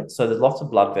surrounding it. So there's lots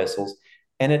of blood vessels.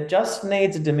 And it just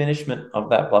needs a diminishment of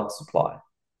that blood supply.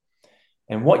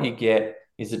 And what you get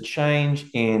is a change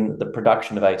in the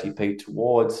production of ATP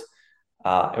towards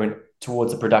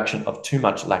the production of too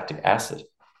much lactic acid.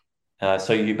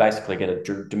 So you basically get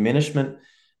a diminishment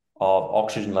of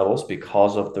oxygen levels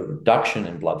because of the reduction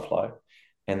in blood flow,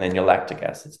 and then your lactic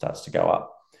acid starts to go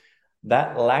up.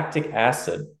 That lactic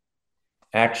acid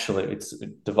actually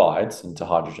it divides into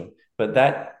hydrogen, but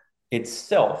that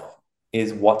itself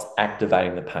is what's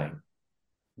activating the pain.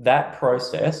 That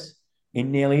process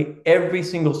in nearly every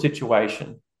single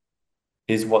situation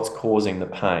is what's causing the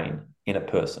pain in a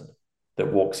person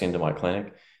that walks into my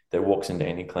clinic, that walks into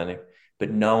any clinic,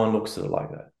 but no one looks at it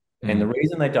like that. And the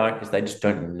reason they don't is they just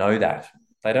don't know that.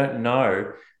 They don't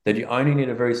know that you only need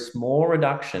a very small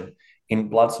reduction in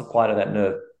blood supply to that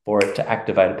nerve for it to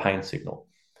activate a pain signal.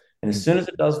 And as soon as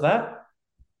it does that,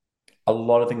 a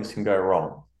lot of things can go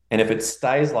wrong. And if it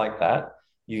stays like that,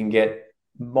 you can get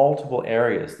multiple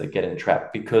areas that get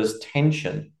entrapped because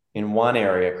tension in one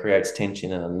area creates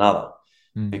tension in another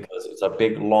because it's a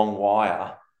big, long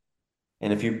wire.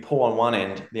 And if you pull on one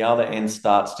end, the other end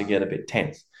starts to get a bit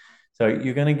tense. So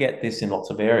you're going to get this in lots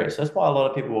of areas. So that's why a lot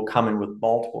of people will come in with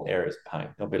multiple areas of pain.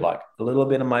 They'll be like a little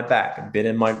bit in my back, a bit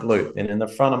in my glute, and in the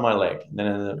front of my leg, and then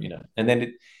in the, and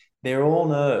then they're all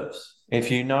nerves. If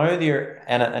you know the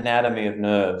anatomy of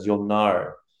nerves, you'll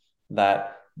know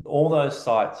that all those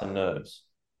sites are nerves.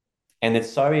 And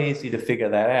it's so easy to figure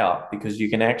that out because you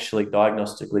can actually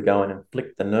diagnostically go in and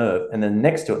flick the nerve, and then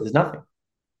next to it, there's nothing.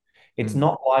 It's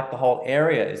not like the whole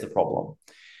area is the problem.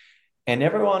 And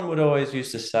everyone would always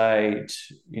used to say,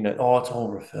 oh, it's all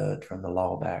referred from the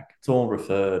lower back. It's all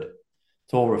referred.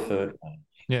 It's all referred.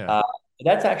 Yeah.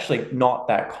 That's actually not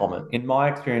that common. In my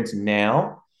experience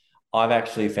now, I've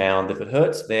actually found if it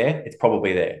hurts there, it's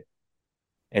probably there.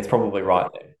 It's probably right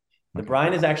there. The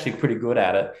brain is actually pretty good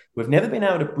at it. We've never been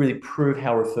able to really prove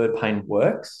how referred pain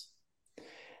works.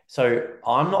 So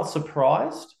I'm not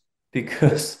surprised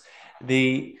because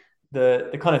the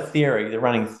kind of theory, the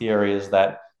running theory is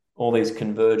that all these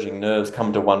converging nerves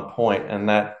come to one point, and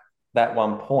that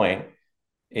one point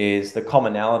is the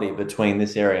commonality between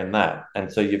this area and that.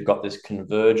 And so you've got this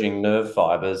converging nerve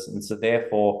fibers. And so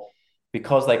therefore,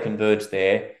 because they converge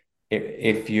there,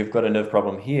 if you've got a nerve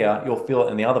problem here, you'll feel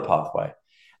it in the other pathway.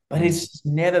 But it's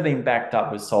never been backed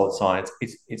up with solid science.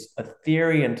 It's a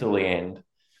theory until the end,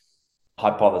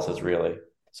 hypothesis really.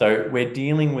 So we're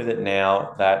dealing with it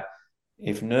now that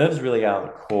if nerves really are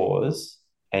the cause,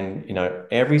 and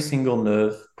every single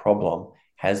nerve problem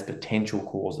has potential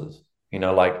causes.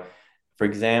 Like for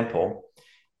example,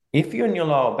 if you're in your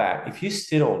lower back, if you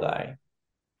sit all day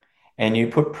and you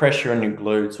put pressure on your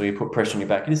glutes or you put pressure on your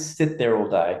back, you just sit there all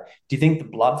day. Do you think the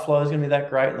blood flow is going to be that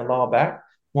great in the lower back?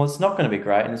 Well, it's not going to be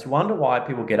great. And it's wonder why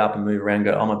people get up and move around and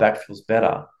go, oh, my back feels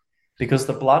better, because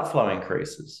the blood flow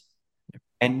increases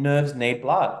and nerves need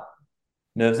blood.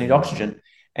 Nerves need oxygen.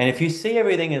 And if you see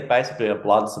everything as basically a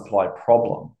blood supply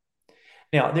problem,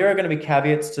 now there are going to be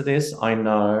caveats to this. I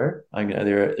know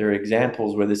there are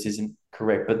examples where this isn't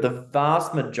correct, but the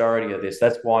vast majority of this,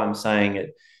 that's why I'm saying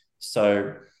it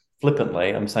so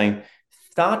flippantly. I'm saying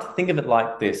start to think of it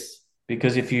like this,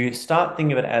 because if you start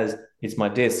thinking of it as it's my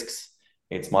discs,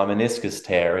 it's my meniscus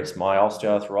tear, it's my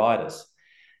osteoarthritis,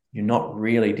 you're not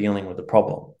really dealing with the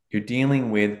problem. you're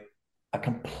dealing with a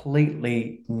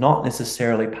completely not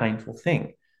necessarily painful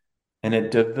thing. And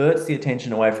it diverts the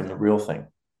attention away from the real thing.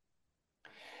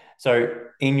 So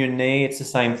in your knee, it's the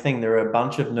same thing. There are a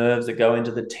bunch of nerves that go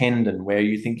into the tendon where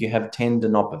you think you have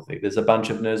tendinopathy. There's a bunch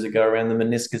of nerves that go around the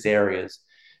meniscus areas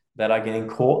that are getting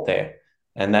caught there.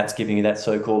 And that's giving you that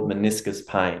so-called meniscus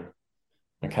pain.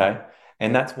 Okay.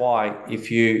 And that's why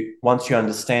once you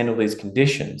understand all these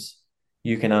conditions,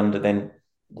 you can then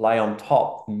lay on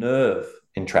top nerve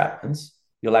entrapments.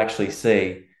 You'll actually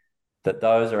see that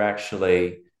those are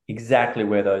actually exactly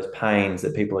where those pains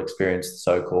that people experience, the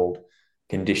so-called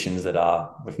conditions that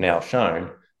we've now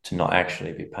shown to not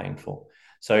actually be painful.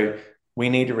 So we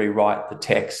need to rewrite the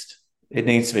text. It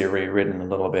needs to be rewritten a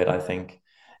little bit, I think.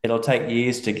 It'll take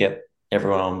years to get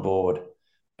everyone on board,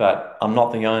 but I'm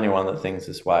not the only one that thinks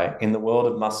this way. In the world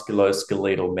of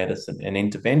musculoskeletal medicine and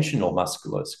interventional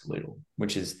musculoskeletal,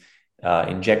 which is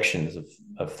injections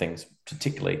of things,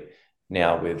 particularly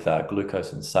now with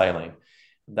glucose and saline,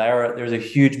 there's a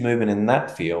huge movement in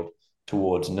that field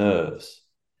towards nerves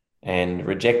and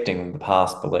rejecting the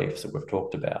past beliefs that we've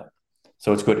talked about.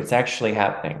 So it's good. It's actually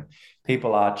happening.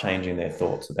 People are changing their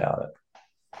thoughts about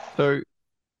it. So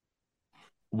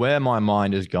where my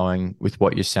mind is going with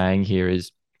what you're saying here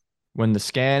is when the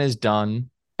scan is done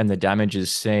and the damage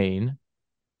is seen,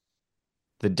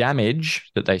 the damage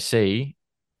that they see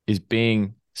is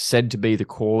being said to be the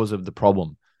cause of the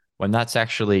problem, when that's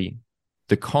actually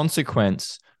the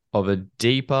consequence of a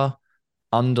deeper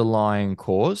underlying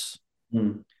cause,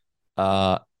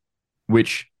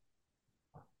 which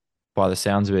by the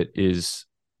sounds of it is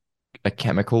a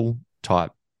chemical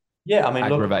type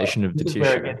aggravation of the tissue.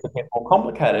 Where it gets a bit more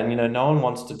complicated. And, no one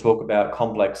wants to talk about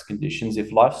complex conditions.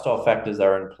 If lifestyle factors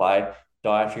are in play,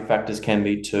 dietary factors can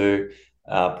be too,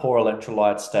 poor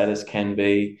electrolyte status can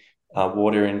be,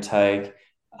 water intake.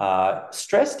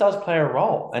 Stress does play a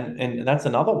role. And that's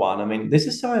another one. I mean, this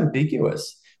is so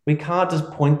ambiguous. We can't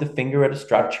just point the finger at a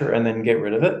structure and then get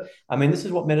rid of it. I mean, this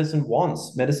is what medicine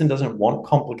wants. Medicine doesn't want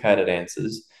complicated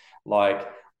answers like,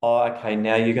 oh, okay,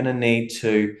 now you're going to need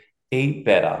to eat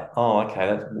better. Oh,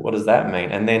 okay, what does that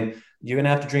mean? And then you're going to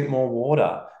have to drink more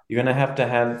water. You're going to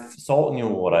have salt in your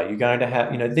water. You're going to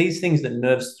have, these things that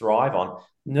nerves thrive on.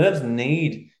 Nerves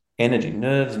need energy.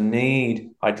 Nerves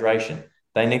need hydration.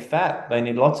 They need fat. They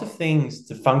need lots of things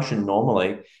to function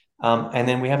normally. And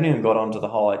then we haven't even got onto the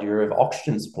whole idea of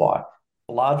oxygen supply,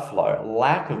 blood flow,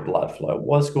 lack of blood flow.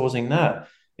 What's causing that?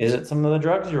 Is it some of the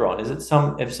drugs you're on? Is it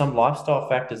some lifestyle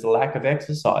factors, the lack of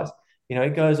exercise?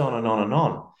 It goes on and on and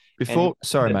on.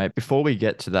 Before we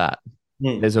get to that,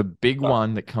 there's a big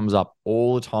one that comes up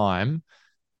all the time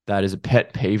that is a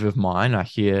pet peeve of mine. I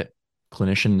hear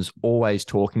clinicians always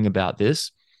talking about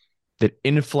this, that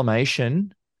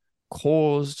inflammation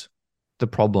caused the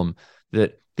problem,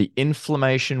 that the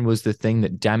inflammation was the thing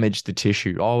that damaged the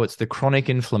tissue. Oh, it's the chronic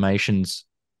inflammation's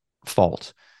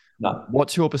fault. No.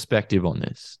 What's your perspective on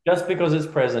this? Just because it's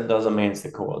present doesn't mean it's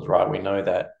the cause, right? We know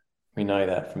that. We know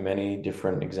that from many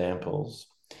different examples.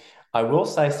 I will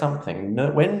say something.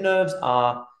 When nerves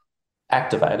are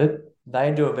activated,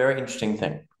 they do a very interesting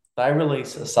thing. They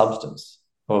release a substance,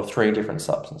 or 3 different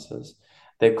substances.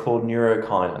 They're called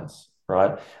neurokinins,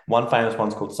 right? One famous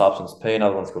one's called substance P,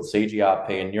 another one's called CGRP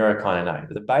and neurokinin A.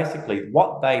 But basically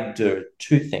what they do,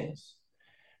 2 things.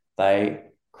 They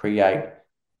create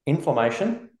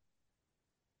inflammation,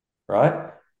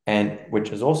 right? And which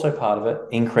is also part of it,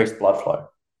 increased blood flow.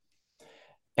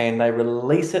 And they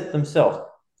release it themselves.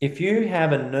 If you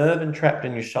have a nerve entrapped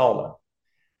in your shoulder,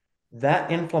 that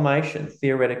inflammation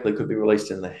theoretically could be released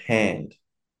in the hand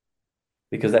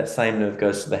because that same nerve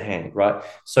goes to the hand, right?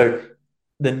 So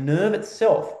the nerve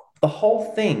itself, the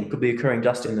whole thing could be occurring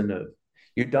just in the nerve.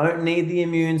 You don't need the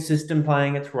immune system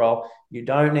playing its role. You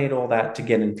don't need all that to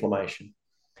get inflammation.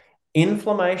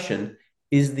 Inflammation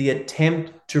is the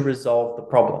attempt to resolve the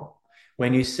problem.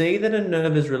 When you see that a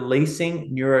nerve is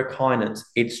releasing neurokinins,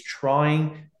 it's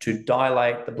trying to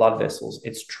dilate the blood vessels.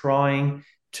 It's trying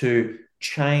to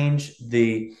change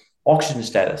the oxygen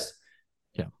status.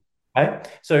 Yeah. Okay.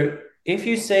 So if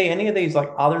you see any of these like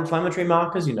other inflammatory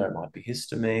markers, it might be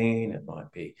histamine, it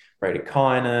might be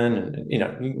bradykinin, and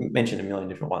you mentioned a million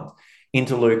different ones,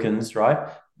 interleukins, right?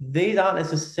 These aren't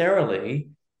necessarily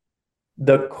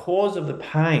the cause of the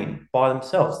pain by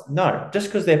themselves. No, just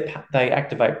because they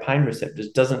activate pain receptors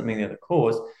doesn't mean they're the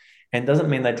cause, and doesn't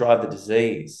mean they drive the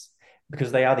disease,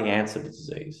 because they are the answer to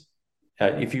disease.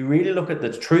 If you really look at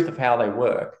the truth of how they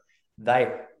work,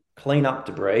 they clean up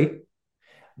debris,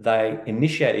 they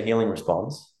initiate a healing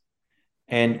response,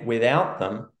 and without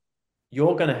them,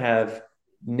 you're going to have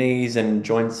knees and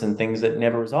joints and things that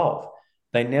never resolve.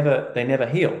 they never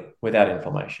heal without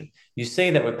inflammation. You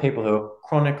see that with people who are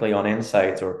chronically on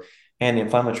NSAIDs or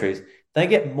anti-inflammatories, they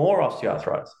get more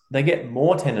osteoarthritis, they get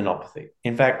more tendinopathy.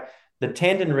 In fact, the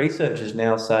tendon researchers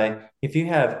now say if you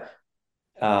have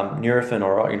Nurofen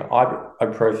or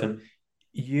ibuprofen,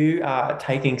 you are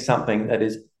taking something that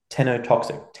is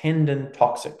tenotoxic, tendon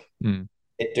toxic.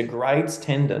 It degrades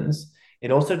tendons.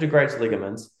 It also degrades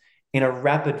ligaments in a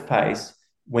rapid pace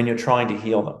when you're trying to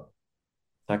heal them.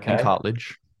 Okay. And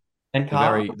cartilage. And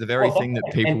the very thing that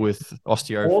people with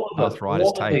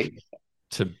osteoarthritis take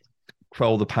to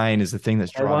quell the pain is the thing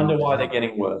that's driving. I wonder why they're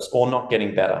getting worse or not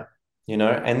getting better,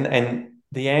 and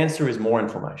the answer is more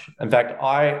inflammation. In fact,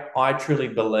 I truly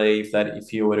believe that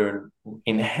if you were to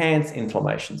enhance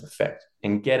inflammation's effect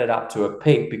and get it up to a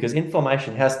peak, because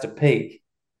inflammation has to peak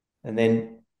and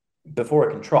then before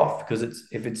it can trough, because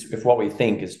if what we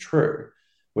think is true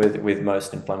with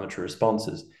most inflammatory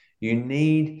responses, you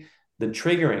need the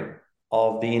triggering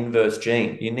of the inverse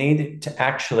gene. You need to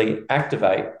actually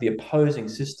activate the opposing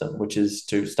system, which is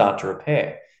to start to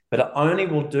repair. But it only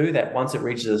will do that once it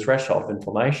reaches a threshold of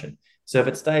inflammation. So if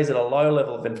it stays at a low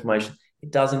level of inflammation,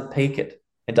 it doesn't peak it.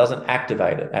 It doesn't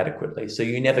activate it adequately. So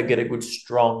you never get a good,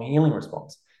 strong healing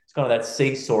response. It's kind of that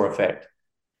seesaw effect.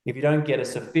 If you don't get a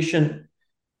sufficient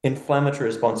inflammatory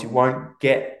response, you won't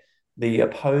get the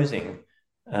opposing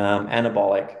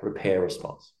anabolic repair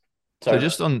response. So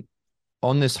just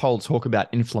on this whole talk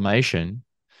about inflammation,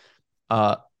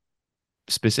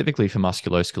 specifically for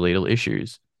musculoskeletal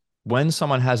issues, when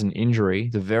someone has an injury,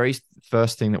 the very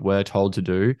first thing that we're told to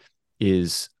do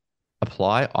is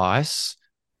apply ice,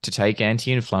 to take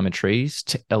anti-inflammatories,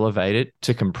 to elevate it,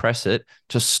 to compress it,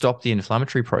 to stop the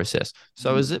inflammatory process.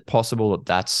 So is it possible that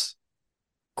that's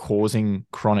causing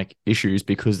chronic issues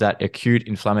because that acute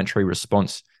inflammatory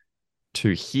response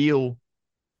to heal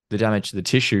the damage to the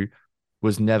tissue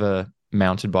was never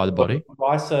mounted by the body?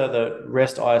 ISA, the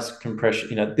rest ice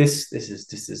compression, this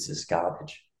is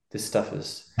garbage. This stuff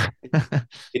is it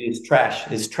is trash.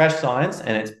 It's trash science,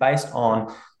 and it's based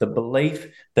on the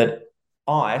belief that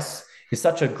ice is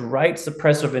such a great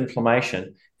suppressor of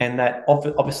inflammation, and that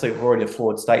obviously we've already a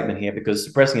flawed statement here, because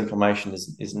suppressing inflammation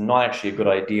is not actually a good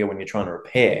idea when you're trying to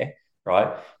repair,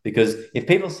 right? Because if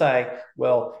people say,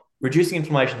 well, reducing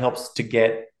inflammation helps to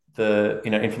get the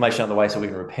inflammation out of the way so we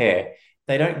can repair,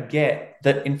 they don't get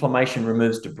that inflammation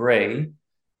removes debris,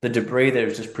 the debris that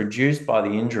is just produced by the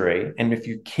injury. And if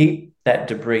you keep that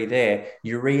debris there,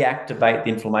 you reactivate the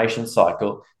inflammation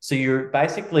cycle. So you're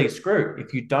basically screwed.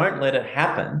 If you don't let it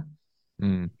happen,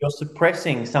 you're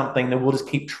suppressing something that will just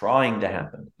keep trying to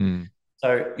happen.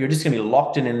 So you're just going to be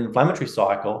locked in an inflammatory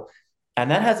cycle. And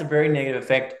that has a very negative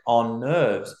effect on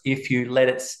nerves if you let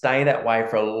it stay that way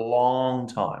for a long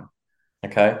time.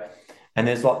 Okay. And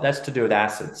that's to do with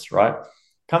acids, right?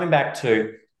 Coming back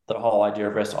to the whole idea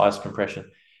of rest ice compression,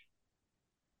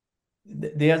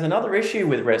 there's another issue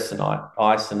with rest and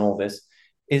ice and all this,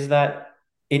 is that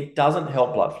it doesn't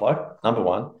help blood flow. Number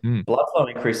one, blood flow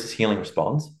increases healing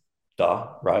response. Duh,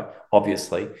 right?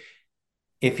 Obviously.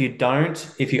 If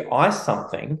you ice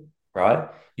something, right,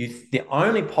 the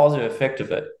only positive effect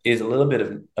of it is a little bit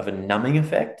of a numbing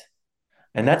effect.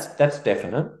 And that's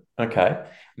definite. Okay.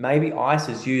 Maybe ice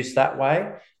is used that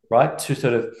way, right, to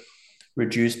sort of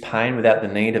reduce pain without the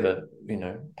need of a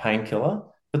painkiller.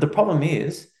 But the problem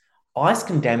is ice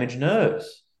can damage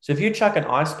nerves. So if you chuck an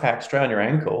ice pack straight on your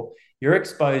ankle, you're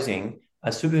exposing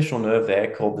a superficial nerve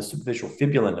there called the superficial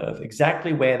fibular nerve,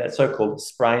 exactly where that so-called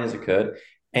sprain has occurred,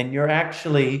 and you're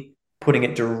actually putting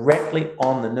it directly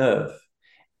on the nerve.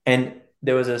 And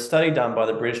there was a study done by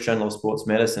the British Journal of Sports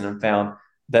Medicine and found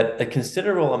that a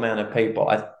considerable amount of people,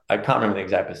 I can't remember the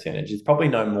exact percentage, it's probably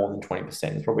no more than 20%,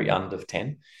 it's probably under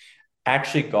 10,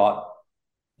 actually got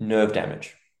nerve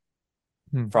damage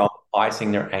from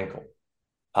icing their ankle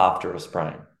after a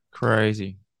sprain.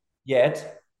 Crazy.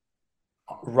 Yet,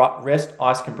 rest,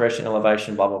 ice compression,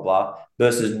 elevation, blah, blah, blah,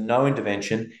 versus no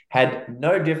intervention had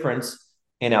no difference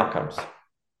in outcomes.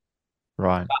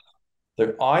 Right.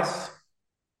 The ice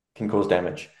can cause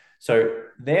damage. So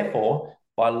therefore,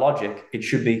 by logic, it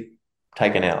should be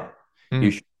taken out.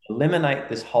 You should eliminate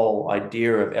this whole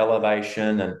idea of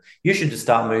elevation, and you should just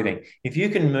start moving. If you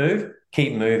can move,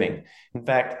 keep moving. In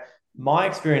fact, my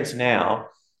experience now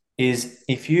is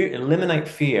if you eliminate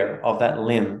fear of that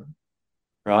limb,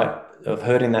 right, of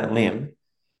hurting that limb,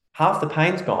 half the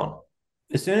pain's gone.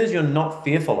 As soon as you're not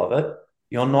fearful of it,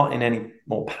 you're not in any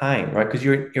more pain, right? Because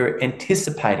you're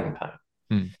anticipating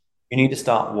pain. You need to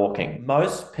start walking.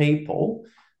 Most people,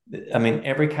 I mean,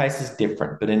 every case is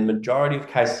different, but in majority of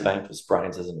cases of ankle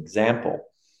sprains, as an example,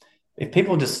 if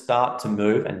people just start to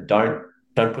move and don't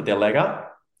put their leg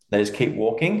up, They just keep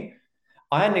walking.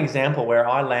 I had an example where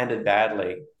I landed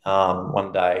badly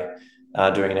one day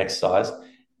doing an exercise,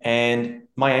 and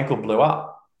my ankle blew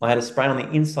up. I had a sprain on the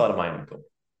inside of my ankle.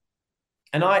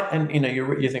 And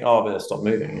you think, oh, I better stop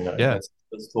moving. Yeah.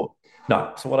 Let's talk.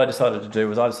 No. So what I decided to do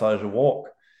was I decided to walk.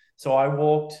 So I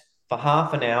walked for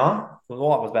half an hour. The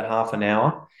walk was about half an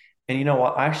hour. And you know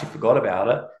what? I actually forgot about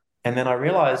it. And then I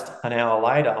realized an hour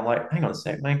later, I'm like, hang on a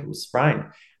sec, my ankle was sprained.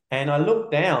 And I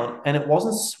looked down and it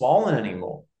wasn't swollen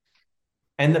anymore.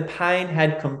 And the pain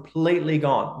had completely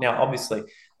gone. Now, obviously,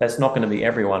 that's not going to be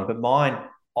everyone, but mine,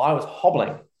 I was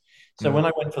hobbling. So when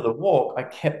I went for the walk, I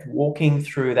kept walking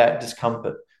through that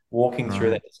discomfort,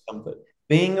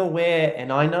 being aware.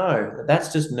 And I know that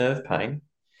that's just nerve pain.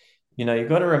 You've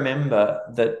got to remember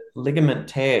that ligament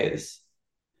tears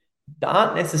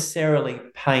aren't necessarily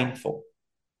painful.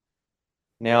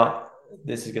 Now,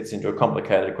 this gets into a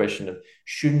complicated question of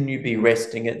shouldn't you be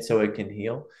resting it so it can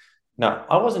heal? No,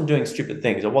 I wasn't doing stupid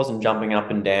things. I wasn't jumping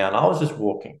up and down. I was just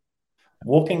walking.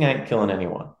 Walking ain't killing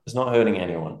anyone. It's not hurting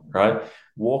anyone, right?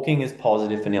 Walking is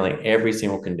positive for nearly every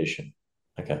single condition.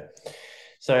 Okay.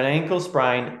 So an ankle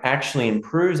sprain actually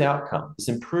improves outcomes. This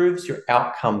improves your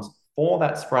outcomes for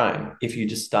that sprain if you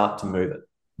just start to move it.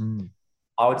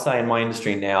 I would say in my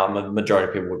industry now, the majority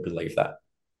of people would believe that,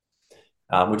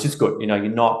 which is good. You're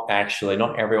not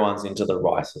everyone's into the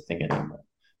ricer thing anymore,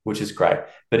 which is great.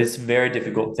 But it's a very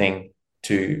difficult thing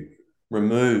to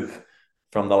remove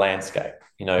from the landscape.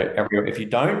 If you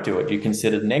don't do it, you're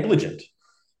considered negligent.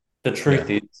 The truth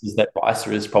is that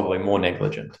ricer is probably more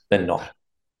negligent than not.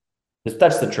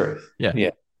 That's the truth.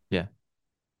 Yeah.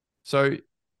 So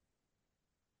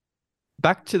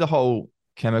back to the whole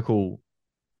chemical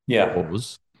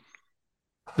cause.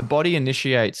 The body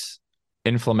initiates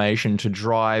inflammation to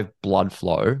drive blood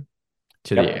flow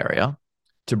to the area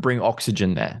to bring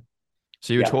oxygen there.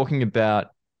 So you're talking about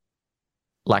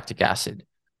lactic acid.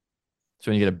 So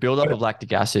when you get a buildup of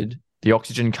lactic acid, the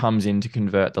oxygen comes in to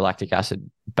convert the lactic acid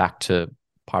back to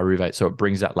pyruvate. So it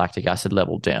brings that lactic acid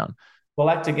level down. Well,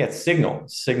 lactic gets signal.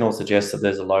 Signal suggests that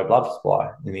there's a low blood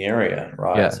supply in the area,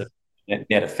 right? Yeah. So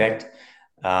net effect.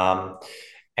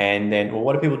 And then,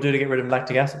 what do people do to get rid of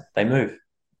lactic acid? They move.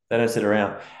 They don't sit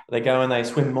around. They go and they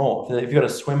swim more. If you've got a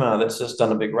swimmer that's just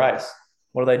done a big race,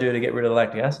 what do they do to get rid of the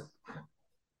lactic acid?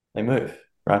 They move,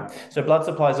 right? So blood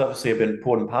supply is obviously an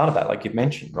important part of that, like you've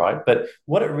mentioned, right? But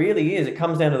what it really is, it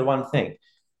comes down to the one thing.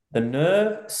 The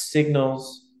nerve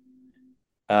signals,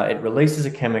 it releases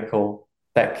a chemical.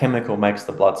 That chemical makes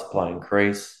the blood supply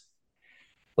increase.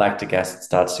 Lactic acid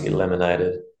starts to get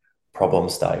eliminated. Problem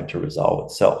starting to resolve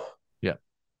itself. Yeah.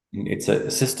 It's a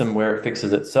system where it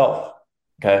fixes itself.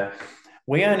 Okay.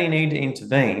 We only need to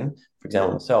intervene, for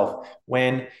example, myself,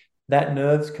 when that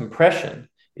nerve's compression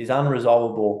is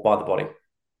unresolvable by the body.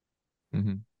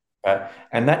 Okay.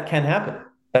 And that can happen.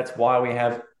 That's why we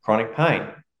have chronic pain,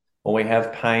 or we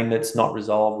have pain that's not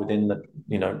resolved within the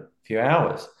few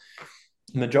hours.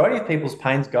 The majority of people's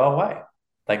pains go away.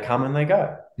 They come and they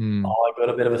go. Oh, I got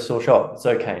a bit of a sore shoulder. It's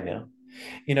okay now.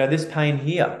 This pain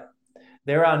here,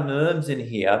 there are nerves in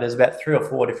here. There's about 3 or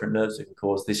 4 different nerves that can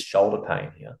cause this shoulder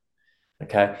pain here.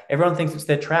 Okay. Everyone thinks it's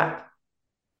their trap,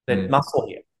 their muscle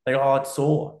here. They go, oh, it's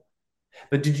sore.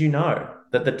 But did you know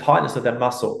that the tightness of that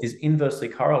muscle is inversely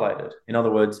correlated? In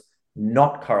other words,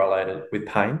 not correlated with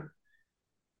pain.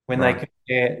 When they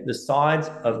compare the sides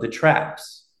of the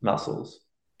traps muscles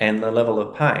and the level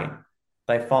of pain,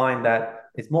 they find that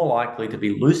it's more likely to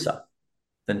be looser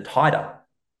than tighter.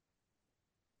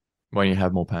 When you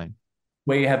have more pain.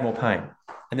 Where you have more pain.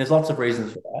 And there's lots of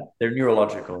reasons for that. They're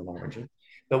neurological in origin.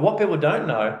 But what people don't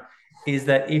know is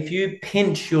that if you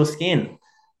pinch your skin,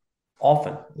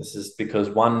 often, this is because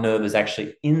one nerve is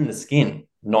actually in the skin,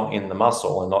 not in the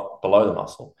muscle and not below the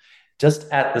muscle,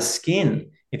 just at the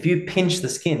skin. If you pinch the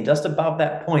skin just above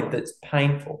that point that's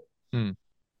painful,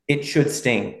 it should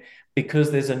sting,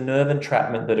 because there's a nerve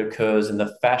entrapment that occurs in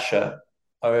the fascia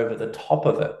over the top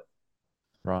of it.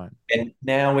 Right. And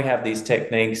now we have these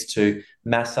techniques to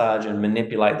massage and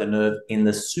manipulate the nerve in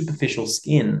the superficial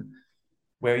skin,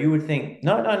 where you would think,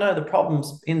 no, the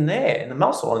problem's in there, in the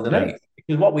muscle underneath.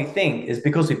 Because what we think is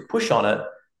because we push on it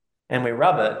and we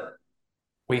rub it,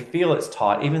 we feel it's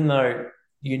tight, even though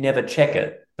you never check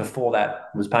it before that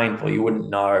was painful. You wouldn't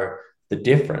know the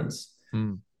difference.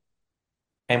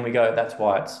 And we go, that's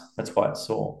why it's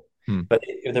sore. But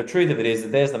the truth of it is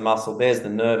that there's the muscle, there's the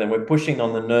nerve, and we're pushing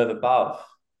on the nerve above.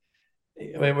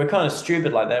 We're kind of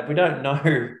stupid like that. If we don't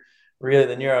know really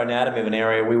the neuroanatomy of an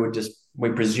area, we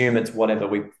presume it's whatever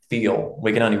we feel.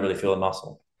 We can only really feel the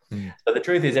muscle. So the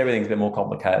truth is everything's a bit more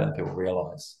complicated than people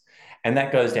realize. And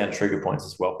that goes down to trigger points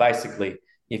as well. Basically,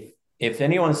 if if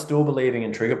anyone's still believing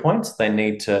in trigger points, they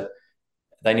need to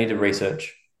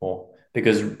research more,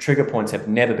 because trigger points have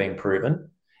never been proven.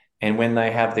 And when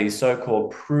they have these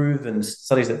so-called proven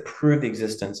studies that prove the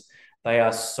existence, they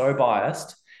are so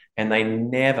biased and they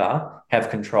never have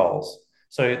controls.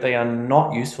 So they are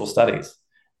not useful studies.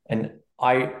 And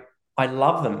I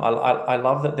love them. I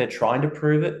love that they're trying to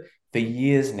prove it for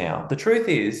years now. The truth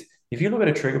is, if you look at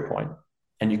a trigger point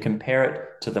and you compare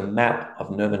it to the map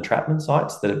of nerve entrapment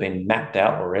sites that have been mapped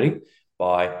out already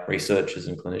by researchers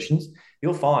and clinicians,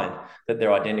 you'll find that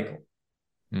they're identical.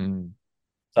 Mm.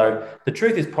 So the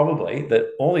truth is probably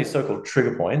that all these so-called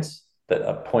trigger points that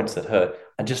are points that hurt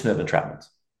are just nerve entrapments.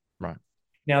 Right.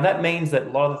 Now, that means that a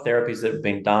lot of the therapies that have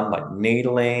been done, like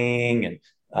needling and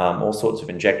all sorts of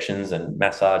injections and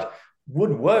massage,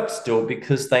 would work still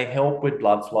because they help with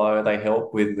blood flow, they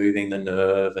help with moving the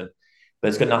nerve, but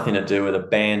it's got nothing to do with a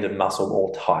band of muscle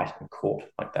all tight and caught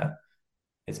like that.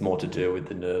 It's more to do with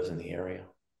the nerves in the area.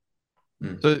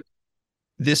 Mm. So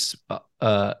this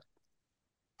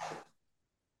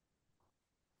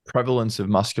prevalence of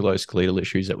musculoskeletal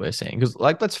issues that we're seeing, because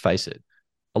like, let's face it,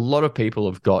 a lot of people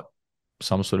have got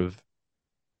some sort of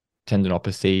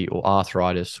tendinopathy or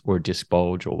arthritis or a disc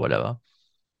bulge or whatever,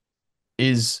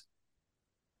 is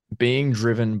being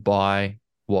driven by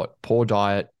what? Poor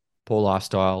diet, poor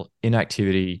lifestyle,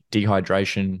 inactivity,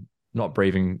 dehydration, not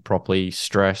breathing properly,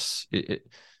 stress.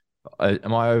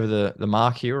 Am I over the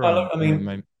mark here? Oh, look, I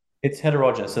mean, it's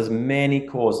heterogeneous. There's many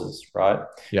causes, right?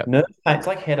 Yeah. Nerve pain, it's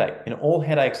like headache. All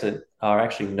headaches are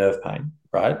actually nerve pain,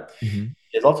 right? Mm-hmm.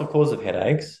 There's lots of causes of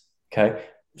headaches, okay,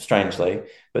 strangely,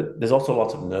 but there's also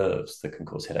lots of nerves that can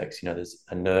cause headaches. There's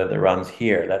a nerve that runs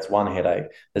here. That's one headache.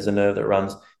 There's a nerve that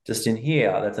runs just in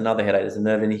here. That's another headache. There's a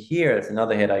nerve in here. That's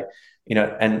another headache.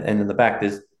 And in the back,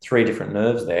 there's 3 different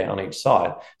nerves there on each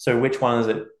side. So which one is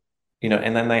it?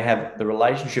 And then they have the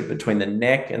relationship between the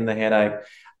neck and the headache.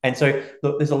 And so,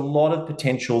 look, there's a lot of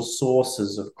potential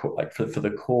sources of for the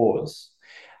cause.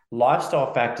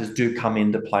 Lifestyle factors do come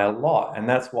into play a lot. And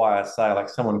that's why I say, like,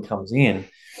 someone comes in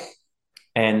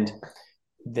and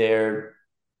they're,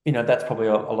 that's probably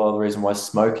a lot of the reason why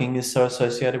smoking is so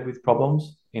associated with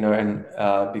problems, and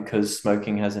because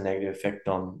smoking has a negative effect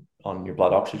on your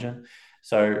blood oxygen.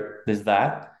 So there's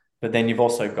that. But then you've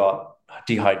also got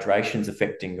dehydrations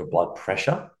affecting your blood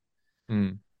pressure.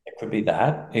 Mm. It could be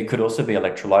that. It could also be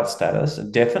electrolyte status. I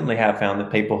definitely have found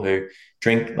that people who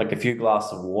drink like a few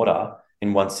glasses of water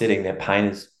in one sitting, their pain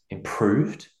is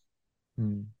improved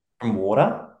from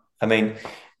water. I mean,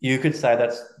 you could say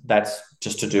that's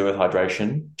just to do with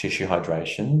hydration, tissue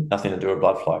hydration, nothing to do with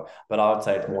blood flow. But I would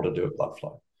say it's more to do with blood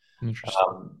flow.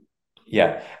 Interesting.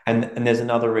 Yeah. And there's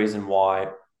another reason why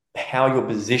how you're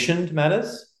positioned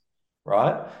matters.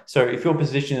 Right. So if you're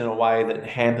positioned in a way that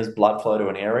hampers blood flow to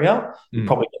an area, you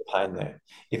probably get pain there.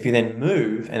 If you then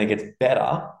move and it gets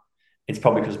better, it's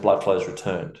probably because blood flow is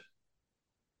returned.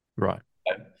 Right.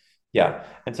 Okay? Yeah.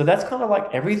 And so that's kind of like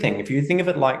everything. If you think of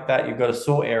it like that, you've got a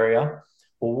sore area.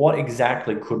 Well, what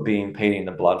exactly could be impeding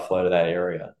the blood flow to that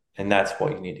area? And that's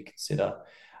what you need to consider.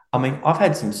 I mean, I've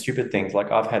had some stupid things. Like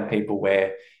I've had people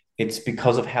where it's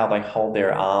because of how they hold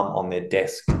their arm on their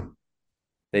desk.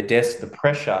 Their desk, the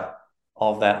pressure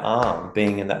of that arm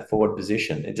being in that forward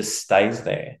position, it just stays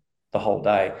there the whole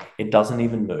day. It doesn't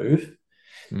even move.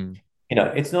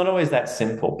 It's not always that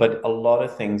simple, but a lot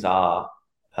of things are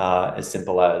as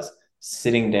simple as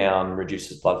sitting down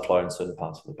reduces blood flow in certain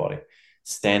parts of the body.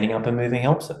 Standing up and moving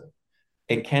helps it.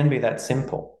 It can be that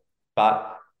simple,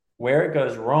 but where it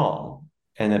goes wrong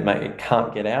and it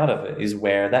can't get out of it is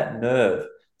where that nerve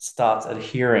starts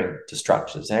adhering to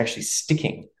structures and actually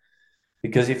sticking.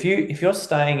 Because if you're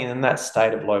staying in that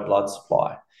state of low blood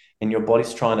supply and your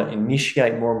body's trying to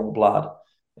initiate more and more blood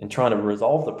and trying to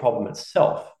resolve the problem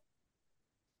itself,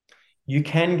 you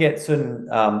can get certain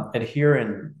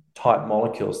adherent type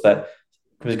molecules that,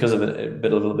 because of a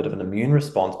little bit of an immune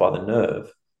response by the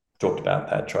nerve, talked about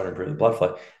that, trying to improve the blood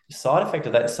flow. The side effect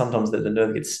of that is sometimes that the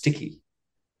nerve gets sticky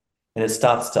and it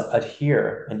starts to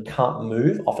adhere and can't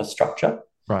move off a structure.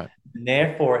 Right. And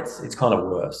therefore, it's kind of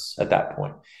worse at that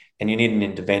point. And you need an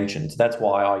intervention. So that's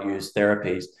why I use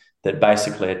therapies that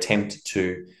basically attempt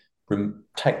to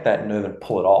take that nerve and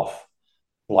pull it off,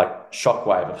 like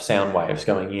shockwave of sound waves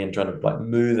going in, trying to like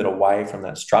move it away from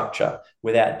that structure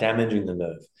without damaging the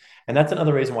nerve. And that's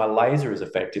another reason why laser is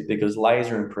effective, because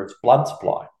laser improves blood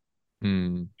supply.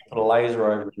 You put a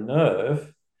laser over the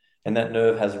nerve, and that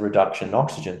nerve has a reduction in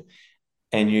oxygen,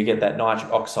 and you get that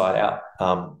nitric oxide out,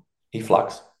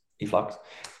 efflux,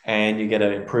 and you get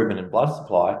an improvement in blood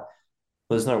supply.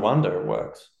 There's no wonder it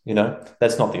works.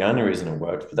 That's not the only reason it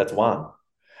works, but that's one.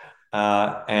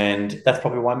 And that's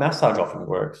probably why massage often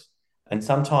works. And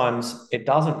sometimes it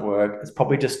doesn't work. It's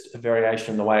probably just a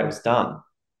variation in the way it was done.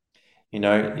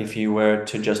 If you were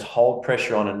to just hold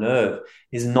pressure on a nerve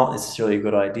is not necessarily a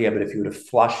good idea, but if you were to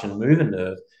flush and move a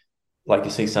nerve, like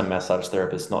you see some massage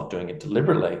therapists not doing it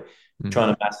deliberately,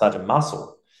 trying to massage a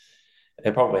muscle,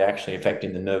 they're probably actually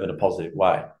affecting the nerve in a positive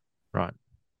way. Right.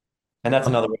 And that's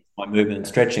another reason why movement and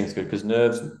stretching is good, because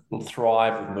nerves will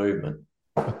thrive with movement.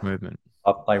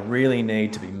 They really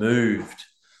need to be moved.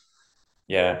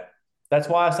 Yeah. That's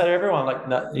why I say to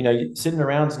everyone, sitting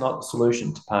around is not the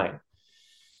solution to pain.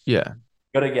 Yeah.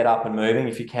 Got to get up and moving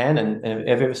if you can. And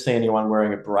if you ever see anyone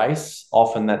wearing a brace,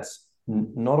 often that's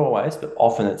not always, but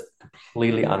often it's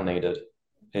completely unneeded,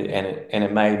 and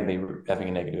it may be having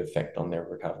a negative effect on their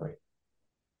recovery.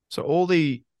 So all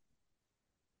the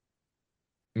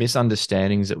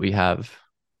misunderstandings that we have,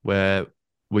 where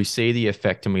we see the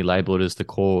effect and we label it as the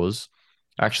cause,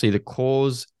 actually the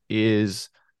cause is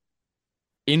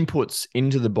inputs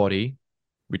into the body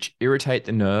which irritate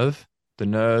the nerve. The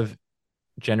nerve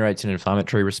generates an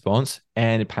inflammatory response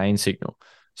and a pain signal.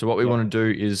 So what we want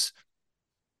to do is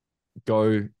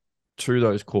go to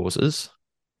those causes,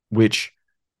 which,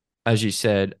 as you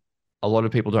said, a lot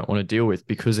of people don't want to deal with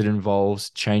because it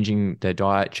involves changing their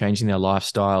diet, changing their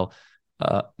lifestyle,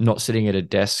 not sitting at a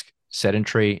desk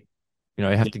sedentary. You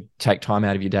have to take time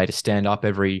out of your day to stand up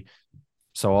every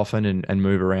so often and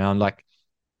move around. Like,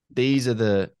 these are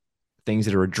the things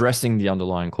that are addressing the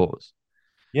underlying cause.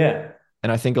 Yeah.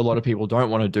 And I think a lot of people don't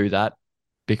want to do that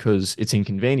because it's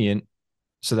inconvenient.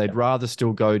 So they'd rather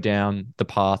still go down the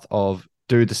path of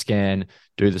do the scan,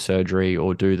 do the surgery,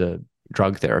 or do the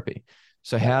drug therapy.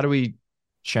 So how do we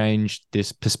change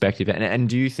this perspective? And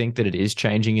do you think that it is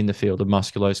changing in the field of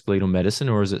musculoskeletal medicine,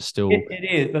 or is it still? It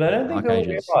is, but I don't think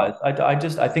people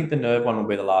realize. I think the nerve one will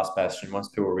be the last bastion once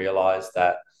people realize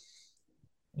that,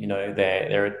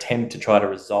 their attempt to try to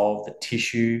resolve the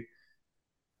tissue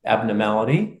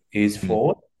abnormality is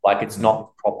flawed. Like, it's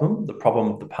not the problem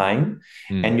of the pain.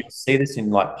 And you'll see this in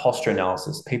like posture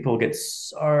analysis. People get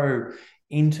so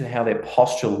into how their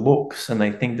posture looks and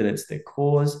they think that it's their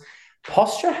cause.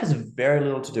 Posture has very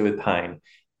little to do with pain.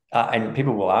 And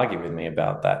people will argue with me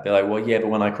about that. They're like, well, yeah, but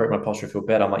when I correct my posture, I feel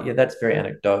better. I'm like, yeah, that's very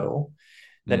anecdotal.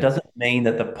 That doesn't mean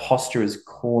that the posture is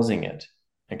causing it.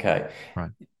 Okay.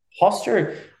 Right.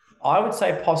 Posture, I would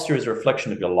say posture is a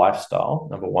reflection of your lifestyle,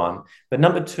 number one. But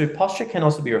number two, posture can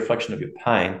also be a reflection of your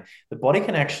pain. The body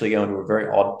can actually go into a very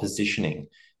odd positioning,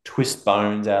 twist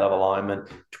bones out of alignment,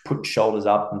 to put shoulders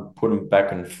up and put them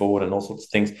back and forward and all sorts of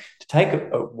things to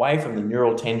take away from the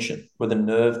neural tension with the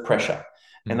nerve pressure.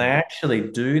 And they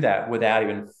actually do that without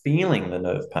even feeling the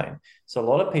nerve pain. So a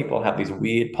lot of people have these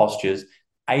weird postures,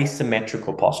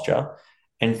 asymmetrical posture,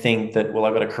 and think that, well,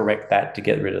 I've got to correct that to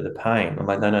get rid of the pain. I'm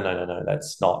like, no,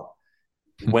 that's not.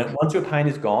 Once your pain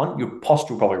is gone, your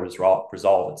posture will probably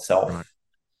resolve itself. Right.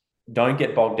 Don't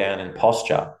get bogged down in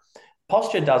posture.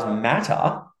 Posture does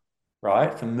matter,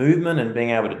 right, for movement and being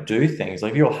able to do things.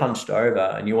 Like, if you're hunched over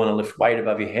and you want to lift weight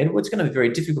above your head, well, it's going to be very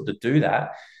difficult to do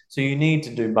that. So you need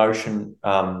to do motion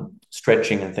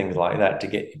stretching and things like that to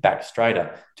get your back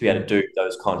straighter, to be able to do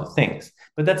those kinds of things.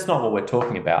 But that's not what we're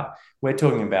talking about. We're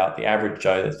talking about the average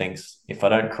Joe that thinks, if I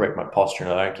don't correct my posture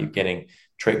and I don't keep getting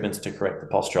treatments to correct the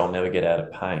posture, I'll never get out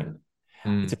of pain.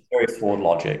 It's a very flawed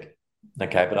logic.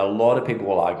 Okay. But a lot of people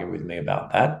will argue with me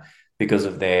about that because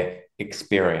of their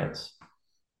experience.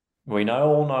 We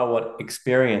all know what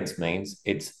experience means.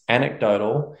 It's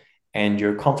anecdotal, and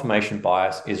your confirmation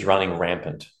bias is running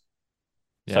rampant.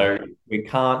 Yeah. So we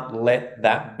can't let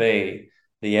that be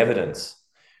the evidence.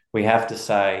 We have to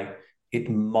say it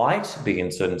might be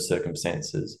in certain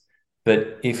circumstances,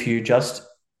 but if you just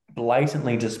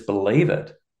blatantly just believe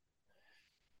it,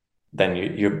 then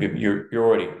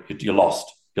you're lost.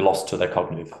 You're lost to that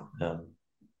cognitive,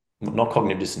 not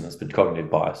cognitive dissonance, but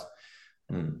cognitive bias.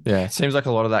 Yeah, it seems like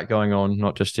a lot of that going on,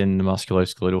 not just in the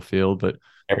musculoskeletal field, but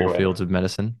everywhere. All fields of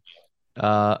medicine.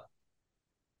 That's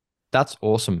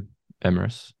awesome,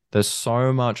 Emrys. There's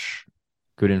so much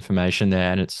good information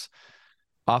there. And it's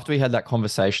after we had that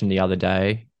conversation the other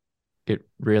day, it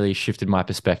really shifted my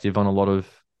perspective on a lot of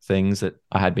things that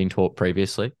I had been taught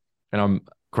previously. And I'm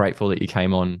grateful that you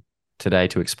came on today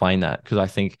to explain that, because I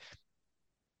think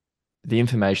the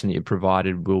information that you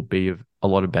provided will be of a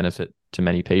lot of benefit to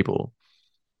many people.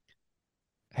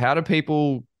 How do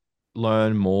people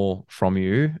learn more from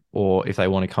you, or if they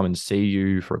want to come and see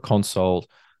you for a consult,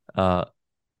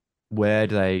 where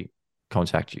do they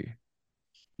contact you?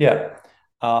 Yeah,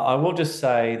 I will just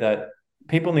say that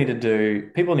people need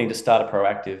to start a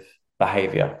proactive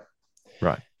behavior.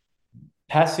 Right.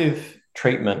 Passive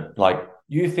treatment, like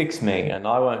you fix me and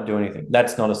I won't do anything.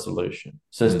 That's not a solution.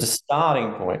 So it's the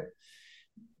starting point.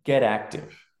 Get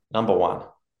active. Number one,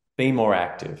 be more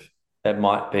active. That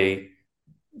might be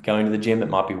going to the gym. It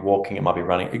might be walking. It might be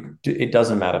running. It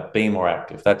doesn't matter. Be more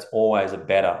active. That's always a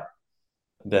better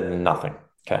than nothing.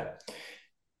 Okay.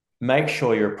 Make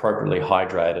sure you're appropriately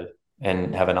hydrated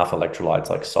and have enough electrolytes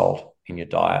like salt in your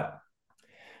diet.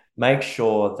 Make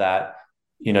sure that,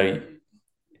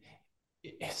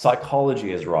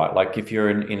 psychology is right. Like if you're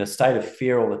in a state of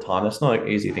fear all the time, that's not an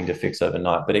easy thing to fix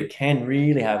overnight, but it can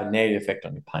really have a negative effect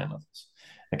on your pain levels.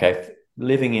 Okay.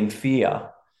 Living in fear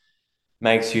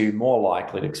makes you more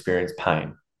likely to experience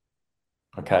pain.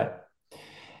 Okay.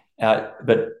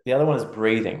 But the other one is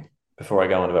breathing. Before I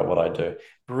go on about what I do,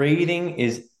 breathing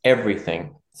is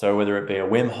everything. So whether it be a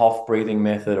Wim Hof breathing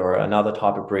method or another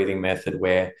type of breathing method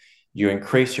where you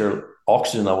increase your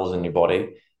oxygen levels in your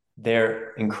body,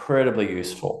 they're incredibly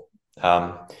useful.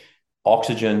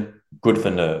 Oxygen, good for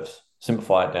nerves.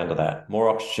 Simplify it down to that. More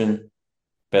oxygen,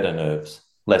 better nerves,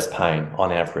 less pain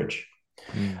on average.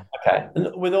 Okay.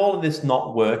 And with all of this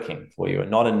not working for you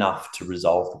and not enough to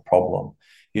resolve the problem,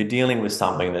 you're dealing with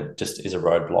something that just is a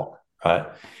roadblock, right?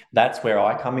 That's where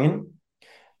I come in.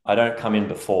 I don't come in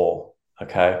before,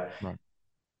 okay? Right.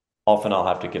 Often I'll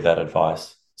have to give that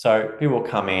advice. So people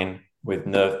come in with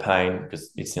nerve pain because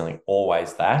it's nearly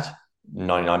always that,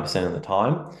 99% of the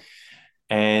time.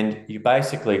 And you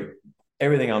basically,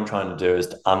 everything I'm trying to do is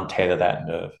to untether that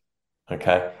nerve,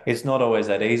 okay? It's not always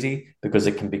that easy because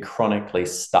it can be chronically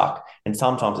stuck. And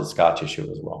sometimes it's scar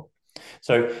tissue as well.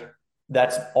 So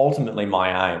that's ultimately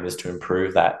my aim, is to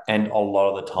improve that. And a lot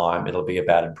of the time it'll be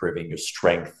about improving your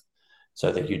strength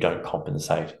so that you don't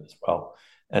compensate as well,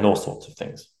 and all sorts of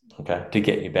things, okay, to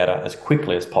get you better as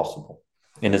quickly as possible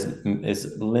in as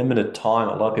limited time.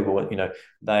 A lot of people,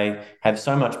 they have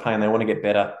so much pain, they want to get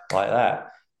better like that.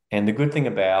 And the good thing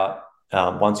about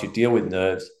once you deal with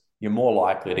nerves, you're more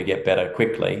likely to get better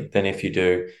quickly than if you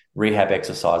do rehab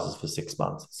exercises for 6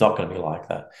 months. It's not going to be like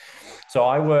that. So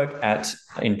I work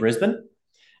in Brisbane,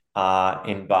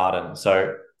 in Barden.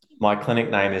 So my clinic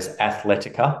name is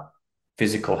Athletica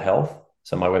Physical Health.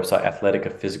 So my website,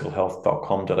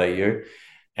 athleticphysicalhealth.com.au.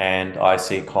 And I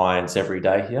see clients every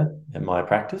day here in my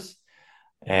practice.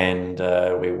 And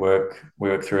we work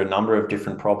through a number of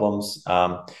different problems.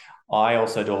 I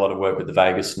also do a lot of work with the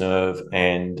vagus nerve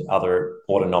and other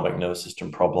autonomic nervous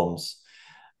system problems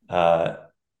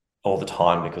all the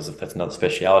time, because that's another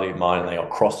speciality of mine, and they all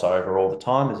cross over all the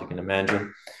time, as you can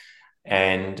imagine.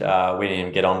 And we didn't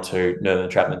even get onto nerve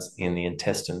entrapments in the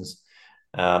intestines.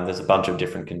 There's a bunch of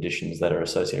different conditions that are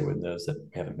associated with nerves that we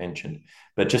haven't mentioned.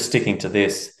 But just sticking to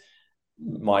this,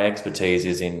 my expertise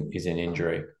is in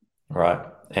injury, right?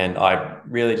 And I'm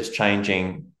really just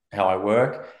changing how I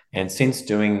work. And since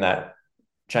doing that,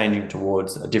 changing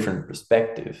towards a different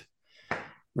perspective,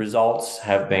 results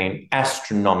have been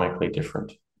astronomically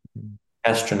different.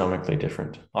 Astronomically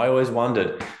different. I always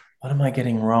wondered, what am I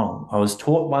getting wrong? I was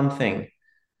taught one thing.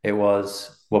 It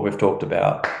was what we've talked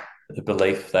about, the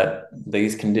belief that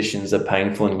these conditions are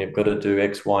painful and you've got to do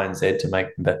X, Y, and Z to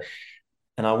make them better.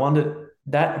 And I wondered,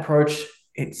 that approach,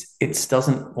 it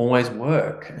doesn't always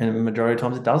work. And the majority of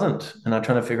times it doesn't. And I'm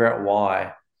trying to figure out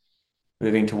why.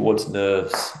 Moving towards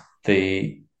nerves,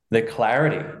 the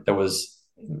clarity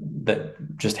that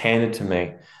just handed to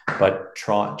me by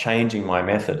changing my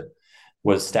method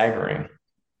was staggering.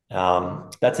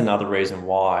 That's another reason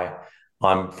why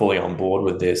I'm fully on board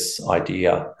with this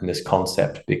idea and this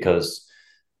concept, because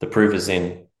the proof is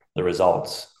in the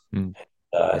results.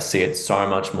 I see it so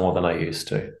much more than I used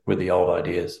to with the old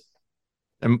ideas.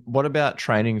 And what about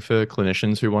training for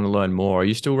clinicians who want to learn more? Are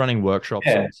you still running workshops?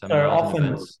 Yeah, and seminars so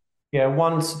often,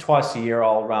 once, twice a year,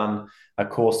 I'll run a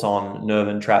course on nerve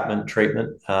entrapment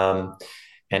treatment, and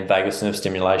vagus nerve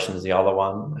stimulation is the other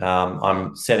one.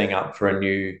 I'm setting up for a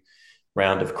new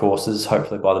round of courses,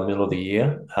 hopefully by the middle of the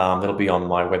year. It'll be on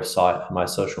my website and my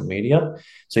social media.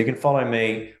 So you can follow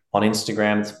me on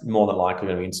Instagram. It's more than likely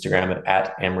going to be Instagram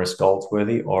at Emrys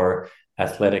Goldsworthy or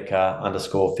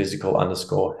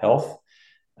Athletica_physical_health.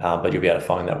 But you'll be able to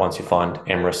find that once you find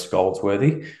Emrys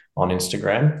Goldsworthy on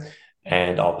Instagram,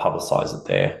 and I'll publicize it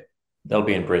there. They'll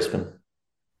be in Brisbane.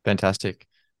 Fantastic.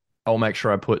 I'll make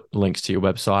sure I put links to your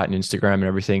website and Instagram and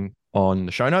everything on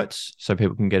the show notes so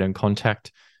people can get in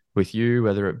contact with you,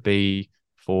 whether it be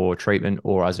for treatment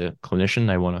or as a clinician,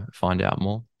 they want to find out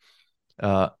more.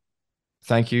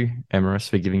 Thank you, Emrys,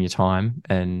 for giving your time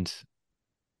and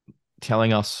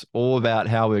telling us all about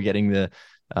how we're getting the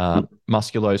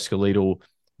musculoskeletal,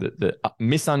 the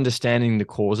misunderstanding the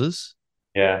causes.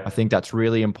 Yeah. I think that's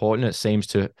really important. It seems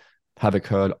to have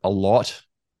occurred a lot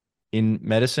in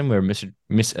medicine, we're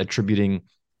misattributing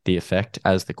the effect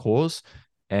as the cause.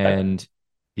 And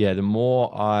yeah, the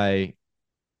more I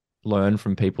learn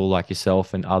from people like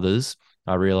yourself and others,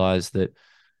 I realize that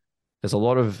there's a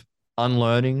lot of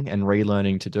unlearning and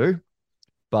relearning to do.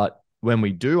 But when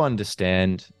we do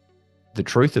understand the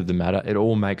truth of the matter, it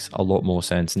all makes a lot more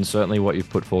sense. And certainly what you've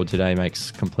put forward today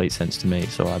makes complete sense to me.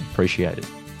 So I appreciate it.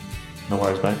 No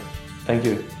worries, mate. Thank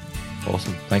you.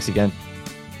 Awesome. Thanks again.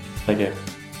 Thank you.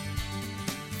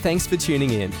 Thanks for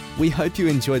tuning in. We hope you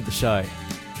enjoyed the show.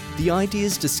 The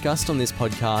ideas discussed on this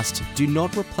podcast do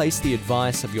not replace the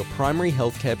advice of your primary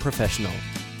healthcare professional.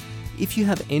 If you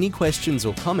have any questions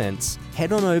or comments,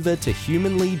 head on over to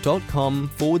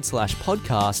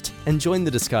humanly.com/podcast and join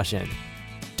the discussion.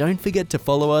 Don't forget to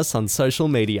follow us on social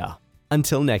media.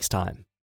 Until next time.